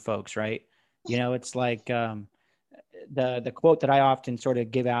place for folks, right? It's like the quote that I often sort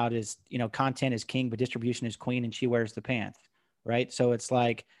of give out is, content is king, but distribution is queen, and she wears the pants, right? So it's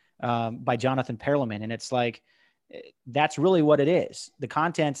like by Jonathan Perlman, and it's like, that's really what it is. The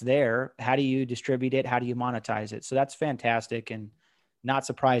content's there. How do you distribute it? How do you monetize it? So that's fantastic, and not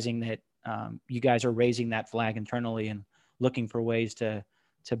surprising that you guys are raising that flag internally and looking for ways to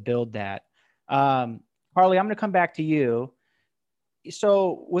build that. Carly, I'm going to come back to you.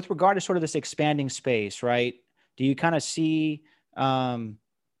 So with regard to sort of this expanding space, right? Do you kind of see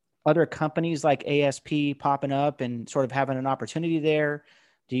other companies like ASP popping up and sort of having an opportunity there?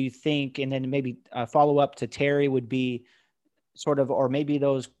 Do you think, and then maybe a follow up to Terry would be sort of, or maybe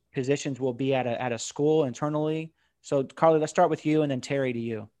those positions will be at a school internally. So Carly, let's start with you, and then Terry to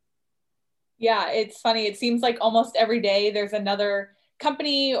you. Yeah, it's funny. It seems like almost every day there's another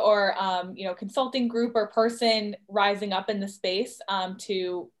company or, consulting group or person rising up in the space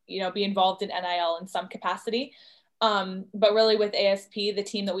to, be involved in NIL in some capacity. But really with ASP, the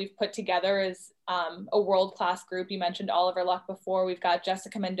team that we've put together is a world-class group. You mentioned Oliver Luck before. We've got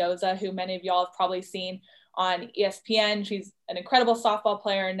Jessica Mendoza, who many of y'all have probably seen on ESPN. She's an incredible softball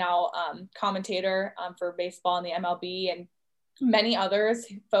player and now commentator for baseball in the MLB, and many others,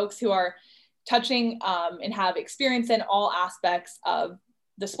 folks who are touching and have experience in all aspects of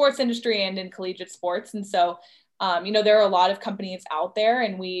the sports industry and in collegiate sports. And so, there are a lot of companies out there,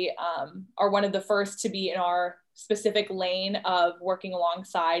 and we are one of the first to be in our specific lane of working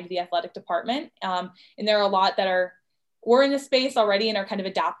alongside the athletic department. And there are a lot that we're in the space already and are kind of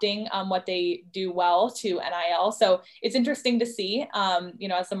adapting what they do well to NIL. So it's interesting to see,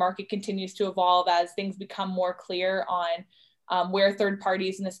 as the market continues to evolve, as things become more clear on where third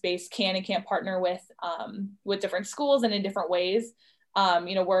parties in the space can and can't partner with different schools and in different ways.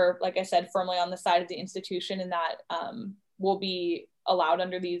 We're, like I said, firmly on the side of the institution, and that will be allowed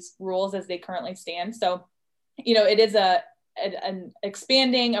under these rules as they currently stand. So, it is an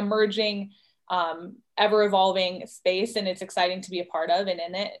expanding, emerging, ever evolving space, and it's exciting to be a part of and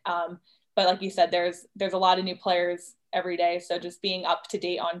in it. But like you said, there's a lot of new players every day. So just being up to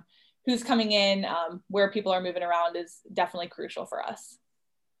date on who's coming in, where people are moving around is definitely crucial for us.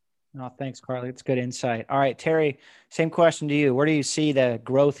 Oh, thanks, Carly. It's good insight. All right, Terry, same question to you. Where do you see the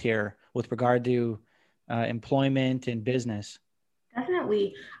growth here with regard to employment and business?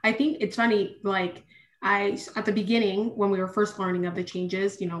 Definitely. I think it's funny, at the beginning, when we were first learning of the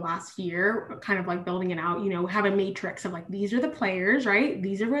changes, last year, kind of like building it out, have a matrix of these are the players, right?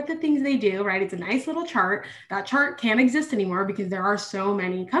 These are what the things they do, right? It's a nice little chart. That chart can't exist anymore because there are so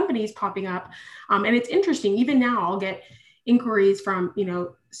many companies popping up. And it's interesting, even now I'll get inquiries from,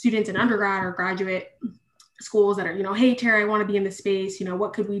 students in undergrad or graduate schools that are, hey, Tara, I want to be in this space.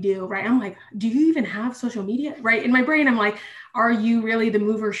 What could we do? Right. I'm like, do you even have social media? Right. In my brain, I'm like, are you really the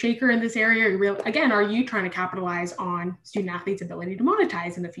mover shaker in this area? Are you trying to capitalize on student athletes' ability to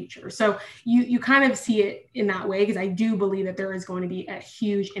monetize in the future? So you kind of see it in that way, because I do believe that there is going to be a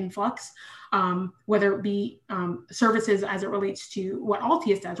huge influx, whether it be services as it relates to what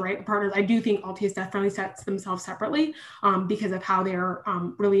Altius does, right? Partners, I do think Altius definitely sets themselves separately because of how they're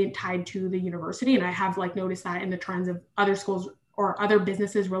really tied to the university. And I have noticed that in the trends of other schools or other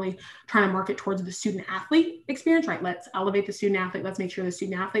businesses really trying to market towards the student athlete experience, right? Let's elevate the student athlete. Let's make sure the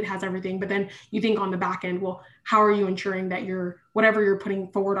student athlete has everything. But then you think on the back end, well, how are you ensuring that whatever you're putting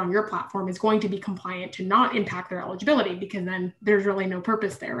forward on your platform is going to be compliant to not impact their eligibility? Because then there's really no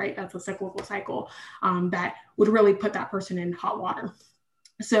purpose there, right? That's a cyclical cycle that would really put that person in hot water.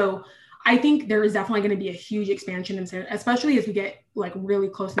 So I think there is definitely going to be a huge expansion, especially as we get really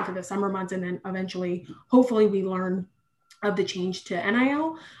close into the summer months, and then eventually, hopefully, we learn of the change to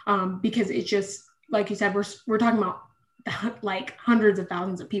NIL, because it's just, like you said, we're talking about hundreds of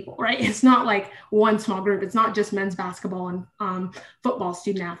thousands of people, right? It's not one small group. It's not just men's basketball and football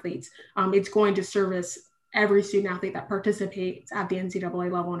student athletes. It's going to service every student athlete that participates at the NCAA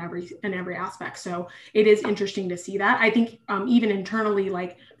level in every aspect. So it is interesting to see that. I think even internally,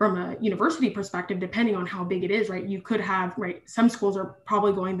 from a university perspective, depending on how big it is, right, you could have, right, some schools are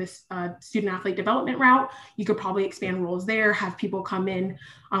probably going this student athlete development route. You could probably expand roles there, have people come in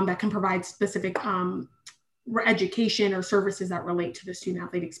that can provide specific education or services that relate to the student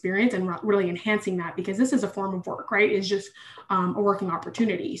athlete experience, and really enhancing that, because this is a form of work, right? It's just a working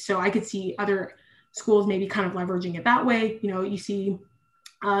opportunity. So I could see other schools maybe kind of leveraging it that way. You see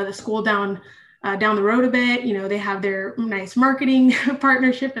the school down the road a bit, they have their nice marketing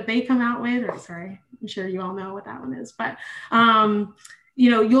partnership that they come out with, I'm sure you all know what that one is, but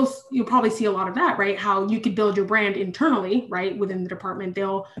you'll probably see a lot of that, right? How you could build your brand internally, right? Within the department,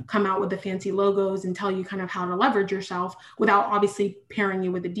 they'll come out with the fancy logos and tell you kind of how to leverage yourself without obviously pairing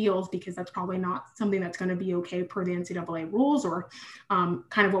you with the deals, because that's probably not something that's going to be okay per the NCAA rules, or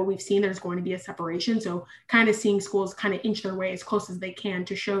kind of what we've seen. There's going to be a separation. So kind of seeing schools kind of inch their way as close as they can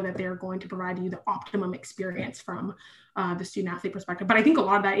to show that they're going to provide you the optimum experience from the student athlete perspective. But I think a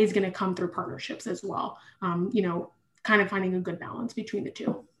lot of that is going to come through partnerships as well. Kind of finding a good balance between the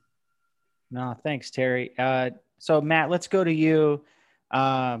two. No, thanks, Terry. So Matt, let's go to you.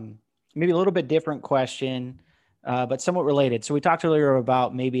 Maybe a little bit different question, but somewhat related. So we talked earlier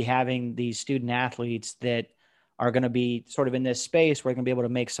about maybe having these student athletes that are going to be sort of in this space where they're going to be able to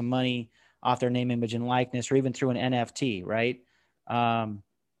make some money off their name, image, and likeness, or even through an NFT, right?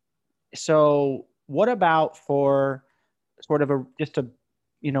 So what about for sort of a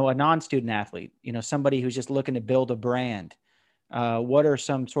non-student athlete, somebody who's just looking to build a brand? What are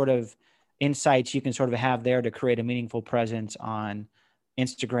some sort of insights you can sort of have there to create a meaningful presence on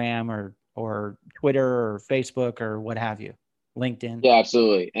Instagram or Twitter or Facebook or what have you, LinkedIn? Yeah,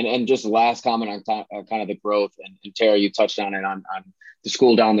 absolutely. And just last comment on kind of the growth, and Tara, you touched on it on the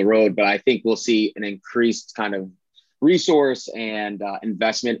school down the road, but I think we'll see an increased kind of resource and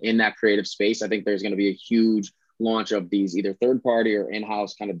investment in that creative space. I think there's going to be a huge launch of these either third party or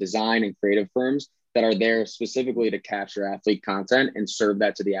in-house kind of design and creative firms that are there specifically to capture athlete content and serve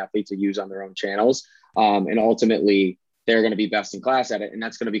that to the athlete to use on their own channels. And ultimately, they're going to be best in class at it. And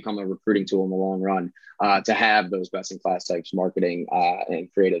that's going to become a recruiting tool in the long run to have those best in class types, marketing and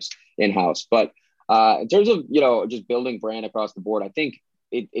creatives in-house. But in terms of, just building brand across the board, I think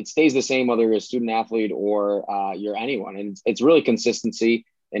it stays the same, whether you're a student athlete or you're anyone. And it's really consistency.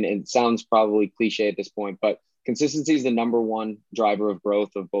 And it sounds probably cliche at this point, but consistency is the number one driver of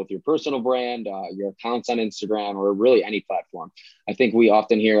growth of both your personal brand, your accounts on Instagram, or really any platform. I think we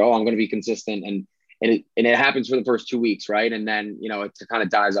often hear, I'm going to be consistent. And it happens for the first 2 weeks, right? And then, it kind of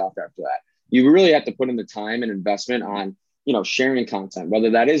dies off after that. You really have to put in the time and investment on, sharing content, whether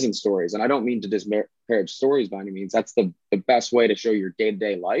that is in stories. And I don't mean to disparage stories by any means. That's the best way to show your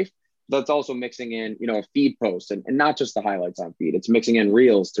day-to-day life. That's also mixing in, a feed post and not just the highlights on feed. It's mixing in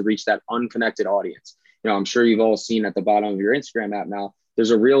reels to reach that unconnected audience. I'm sure you've all seen at the bottom of your Instagram app now, there's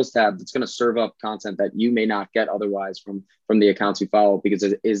a Reels tab that's going to serve up content that you may not get otherwise from the accounts you follow, because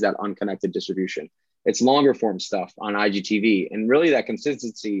it is that unconnected distribution. It's longer form stuff on IGTV. And really that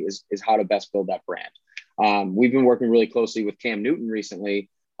consistency is how to best build that brand. We've been working really closely with Cam Newton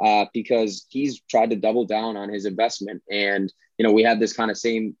recently because he's tried to double down on his investment. And, we had this kind of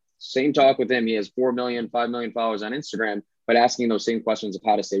same talk with him. He has 4 million, 5 million followers on Instagram, but asking those same questions of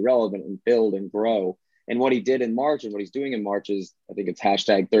how to stay relevant and build and grow. And what he did in March and what he's doing in March is, I think it's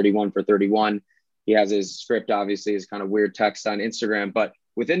hashtag 31 for 31. He has his script, obviously, his kind of weird text on Instagram, but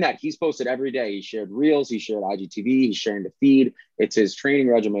within that, he's posted every day. He shared reels, he shared IGTV, he's sharing the feed. It's his training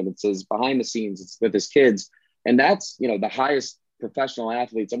regimen. It's his behind the scenes. It's with his kids. And that's, the highest professional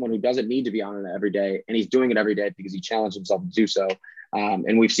athlete, someone who doesn't need to be on it every day. And he's doing it every day because he challenged himself to do so.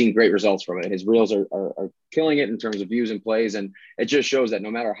 And we've seen great results from it. His reels are killing it in terms of views and plays. And it just shows that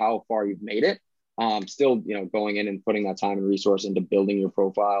no matter how far you've made it, still, going in and putting that time and resource into building your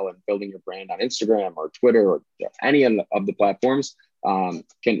profile and building your brand on Instagram or Twitter or any of the platforms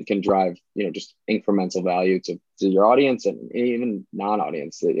can drive, just incremental value to your audience and even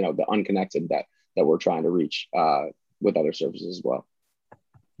non-audience, the unconnected that we're trying to reach with other services as well.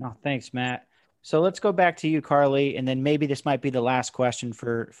 No, thanks, Matt. So let's go back to you, Carly, and then maybe this might be the last question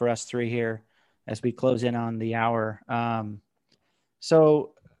for us three here as we close in on the hour.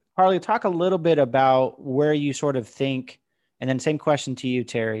 So Carly, talk a little bit about where you sort of think, and then same question to you,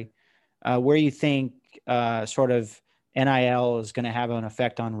 Terry, where you think sort of NIL is going to have an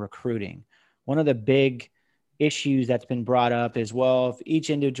effect on recruiting. One of the big issues that's been brought up is, well, if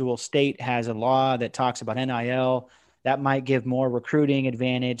each individual state has a law that talks about NIL, that might give more recruiting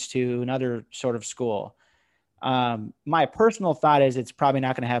advantage to another sort of school. My personal thought is it's probably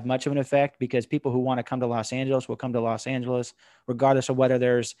not going to have much of an effect because people who want to come to Los Angeles will come to Los Angeles, regardless of whether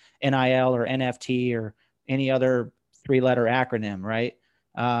there's NIL or NFT or any other three-letter acronym, right?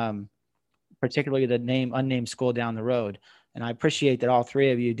 Particularly the unnamed school down the road. And I appreciate that all three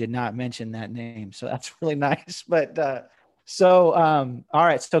of you did not mention that name. So that's really nice. But all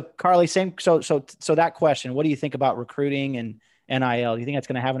right. So Carly, same. So that question, what do you think about recruiting and NIL? Do you think that's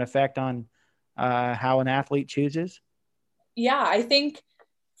going to have an effect on how an athlete chooses? Yeah, I think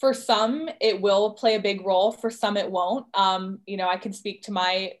for some it will play a big role. For some it won't. I can speak to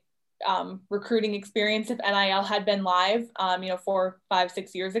my recruiting experience if NIL had been live, 4, 5,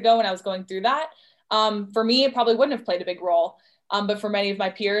 6 years ago when I was going through that. For me, it probably wouldn't have played a big role. But for many of my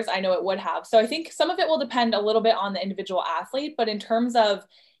peers, I know it would have. So I think some of it will depend a little bit on the individual athlete, but in terms of,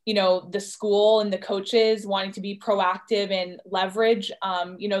 the school and the coaches wanting to be proactive and leverage,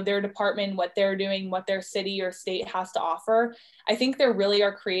 their department, what they're doing, what their city or state has to offer. I think there really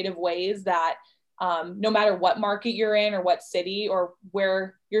are creative ways that no matter what market you're in or what city or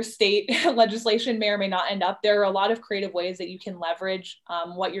where your state legislation may or may not end up, there are a lot of creative ways that you can leverage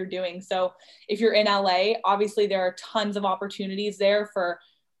what you're doing. So if you're in LA, obviously there are tons of opportunities there for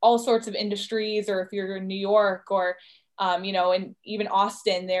all sorts of industries, or if you're in New York or, and even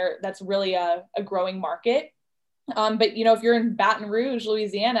Austin there, that's really a growing market. But, if you're in Baton Rouge,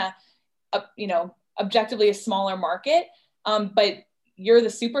 Louisiana, objectively a smaller market, but you're the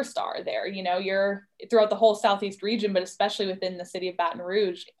superstar there, you're throughout the whole Southeast region, but especially within the city of Baton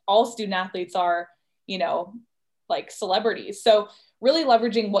Rouge, all student athletes are, like celebrities. So really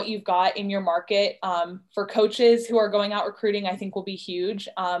leveraging what you've got in your market for coaches who are going out recruiting, I think will be huge.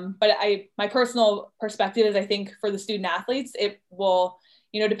 But my personal perspective is I think for the student athletes, it will,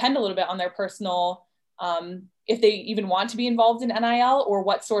 depend a little bit on their personal, if they even want to be involved in NIL or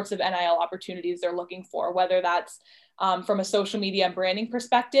what sorts of NIL opportunities they're looking for, whether that's from a social media and branding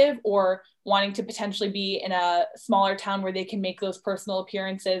perspective or wanting to potentially be in a smaller town where they can make those personal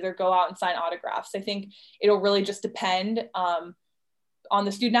appearances or go out and sign autographs. I think it'll really just depend on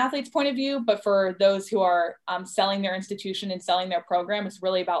the student athlete's point of view, but for those who are selling their institution and selling their program, it's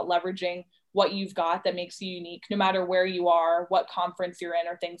really about leveraging what you've got that makes you unique, no matter where you are, what conference you're in,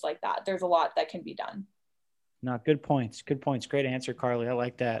 or things like that. There's a lot that can be done. No, good points. Good points. Great answer, Carly. I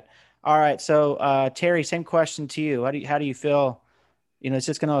like that. All right. So Terry, same question to you. How do you feel, is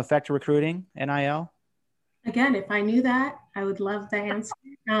this going to affect recruiting, NIL? Again, if I knew that, I would love the answer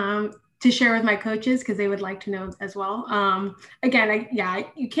to share with my coaches because they would like to know as well.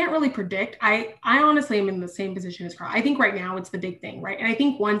 You can't really predict. I honestly am in the same position as Carl. I think right now it's the big thing, right? And I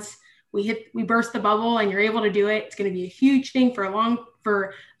think once we burst the bubble and you're able to do it, it's going to be a huge thing it's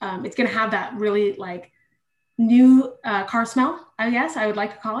going to have that really like new car smell, I guess I would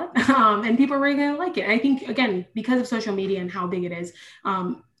like to call it. And people are really going to like it. And I think, again, because of social media and how big it is,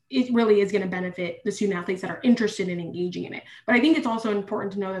 it really is going to benefit the student athletes that are interested in engaging in it. But I think it's also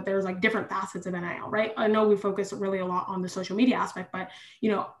important to know that there's like different facets of NIL, right? I know we focus really a lot on the social media aspect, but,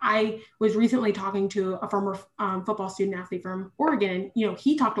 I was recently talking to a former football student athlete from Oregon, and,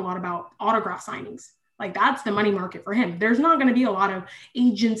 he talked a lot about autograph signings. Like that's the money market for him. There's not going to be a lot of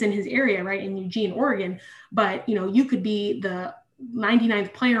agents in his area, right? In Eugene, Oregon, but you could be the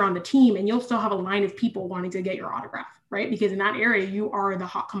 99th player on the team and you'll still have a line of people wanting to get your autograph, right? Because in that area, you are the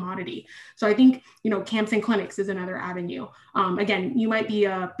hot commodity. So I think, camps and clinics is another avenue. Again, you might be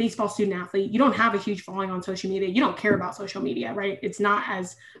a baseball student athlete. You don't have a huge following on social media. You don't care about social media, right? It's not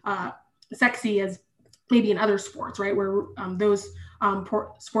as sexy as maybe in other sports, right? Where those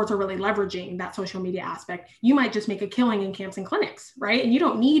sports are really leveraging that social media aspect. You might just make a killing in camps and clinics, right? And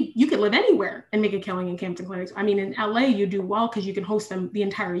you could live anywhere and make a killing in camps and clinics. I mean, in LA, you do well because you can host them the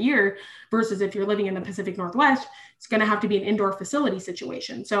entire year, versus if you're living in the Pacific Northwest, it's going to have to be an indoor facility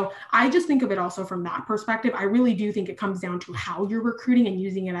situation. So I just think of it also from that perspective. I really do think it comes down to how you're recruiting and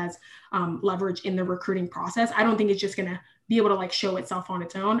using it as leverage in the recruiting process. I don't think it's just going to be able to like show itself on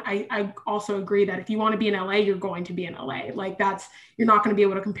its own. I also agree that if you want to be in LA, you're going to be in LA. Like you're not going to be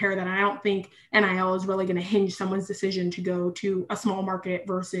able to compare that. And I don't think NIL is really going to hinge someone's decision to go to a small market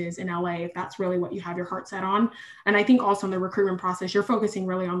versus in LA, if that's really what you have your heart set on. And I think also in the recruitment process, you're focusing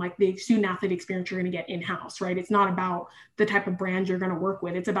really on like the student athlete experience you're going to get in-house, right? It's not about the type of brand you're going to work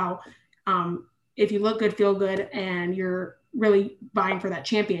with. It's about if you look good, feel good, and you're really vying for that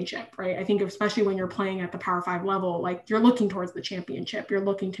championship, right? I think especially when you're playing at the Power 5 level, like you're looking towards the championship, you're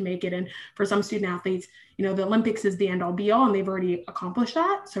looking to make it. And for some student athletes, the Olympics is the end all be all, and they've already accomplished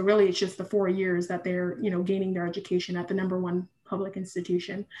that. So really it's just the 4 years that they're, gaining their education at the #1 public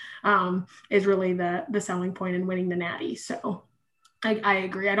institution is really the selling point in winning the Natty. So I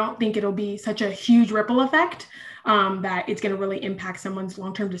agree. I don't think it'll be such a huge ripple effect that it's going to really impact someone's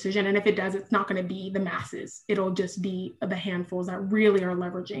long-term decision. And if it does, it's not going to be the masses. It'll just be the handfuls that really are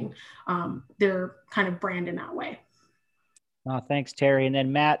leveraging their kind of brand in that way. Thanks, Terry. And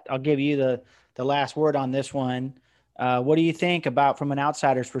then Matt, I'll give you the last word on this one. What do you think about from an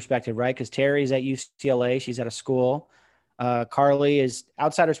outsider's perspective, right? Because Terry's at UCLA. She's at a school. Carly is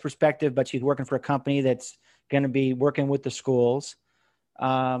outsider's perspective, but she's working for a company that's going to be working with the schools.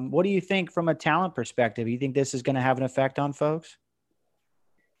 What do you think from a talent perspective? You think this is going to have an effect on folks?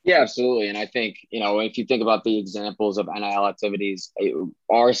 Yeah, absolutely. And I think, if you think about the examples of NIL activities,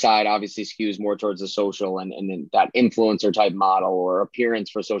 our side obviously skews more towards the social and then that influencer type model or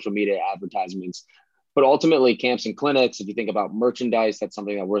appearance for social media advertisements. But ultimately, camps and clinics, if you think about merchandise, that's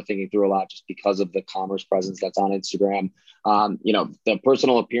something that we're thinking through a lot just because of the commerce presence that's on Instagram. The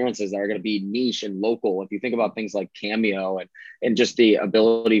personal appearances that are going to be niche and local. If you think about things like Cameo and just the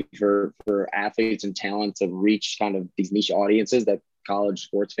ability for athletes and talent to reach kind of these niche audiences that college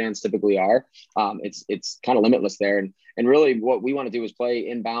sports fans typically are, it's kind of limitless there. And really what we want to do is play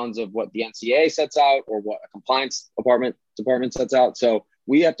in bounds of what the NCAA sets out or what a compliance department sets out. So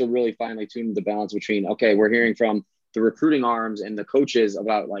we have to really finely tune the balance between, okay, we're hearing from the recruiting arms and the coaches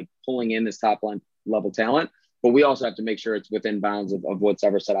about like pulling in this top level talent, but we also have to make sure it's within bounds of what's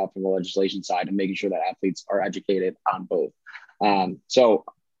ever set out from the legislation side and making sure that athletes are educated on both. So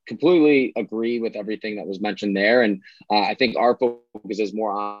completely agree with everything that was mentioned there. And I think our focus is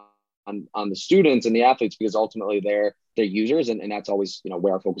more on the students and the athletes, because ultimately they're users. And that's always,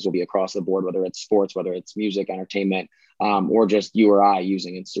 where our focus will be across the board, whether it's sports, whether it's music, entertainment, or just you or I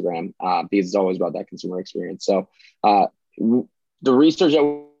using Instagram, because it's always about that consumer experience. So the research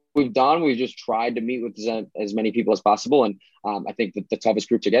that we've done, we've just tried to meet with as many people as possible. And I think that the toughest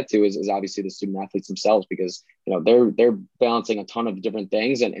group to get to is obviously the student athletes themselves, because, they're balancing a ton of different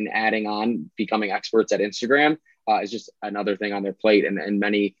things and adding on becoming experts at Instagram is just another thing on their plate. And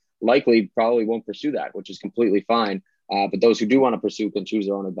many likely probably won't pursue that, which is completely fine. But those who do want to pursue can choose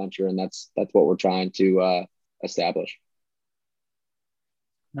their own adventure. And that's what we're trying to establish.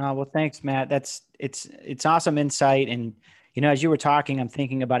 No, well, thanks, Matt. It's awesome insight. And, as you were talking, I'm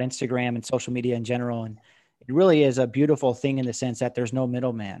thinking about Instagram and social media in general. And it really is a beautiful thing in the sense that there's no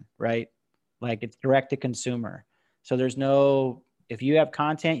middleman, right? Like it's direct to consumer. So there's if you have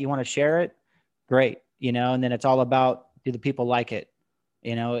content, you want to share it, great. And then it's all about, do the people like it?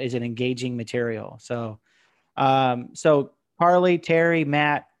 Is it engaging material? So Carly, Terry,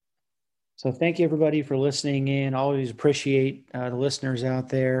 Matt. So thank you everybody for listening in. Always appreciate the listeners out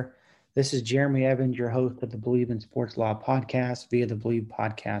there. This is Jeremy Evans, your host of the Believe in Sports Law podcast via the Believe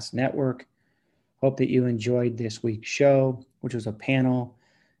Podcast Network. Hope that you enjoyed this week's show, which was a panel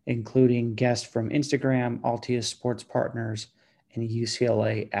including guests from Instagram, Altius Sports Partners, and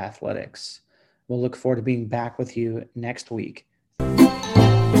UCLA Athletics. We'll look forward to being back with you next week.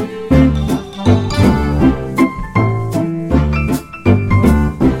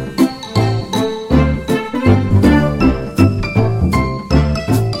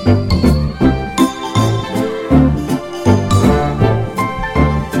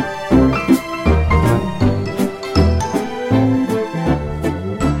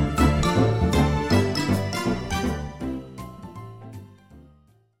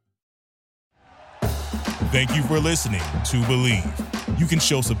 Thank you for listening to Believe. You can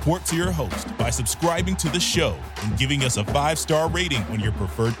show support to your host by subscribing to the show and giving us a 5-star rating on your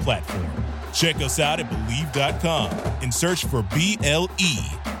preferred platform. Check us out at Believe.com and search for BLEAV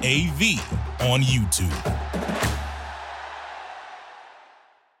on YouTube.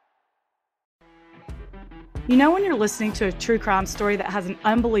 You know when you're listening to a true crime story that has an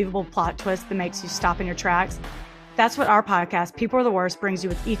unbelievable plot twist that makes you stop in your tracks? That's what our podcast, People Are the Worst, brings you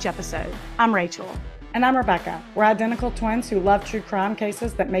with each episode. I'm Rachel. And I'm Rebecca. We're identical twins who love true crime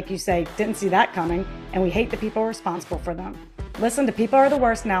cases that make you say, didn't see that coming, and we hate the people responsible for them. Listen to People Are the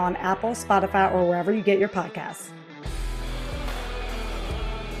Worst now on Apple, Spotify, or wherever you get your podcasts.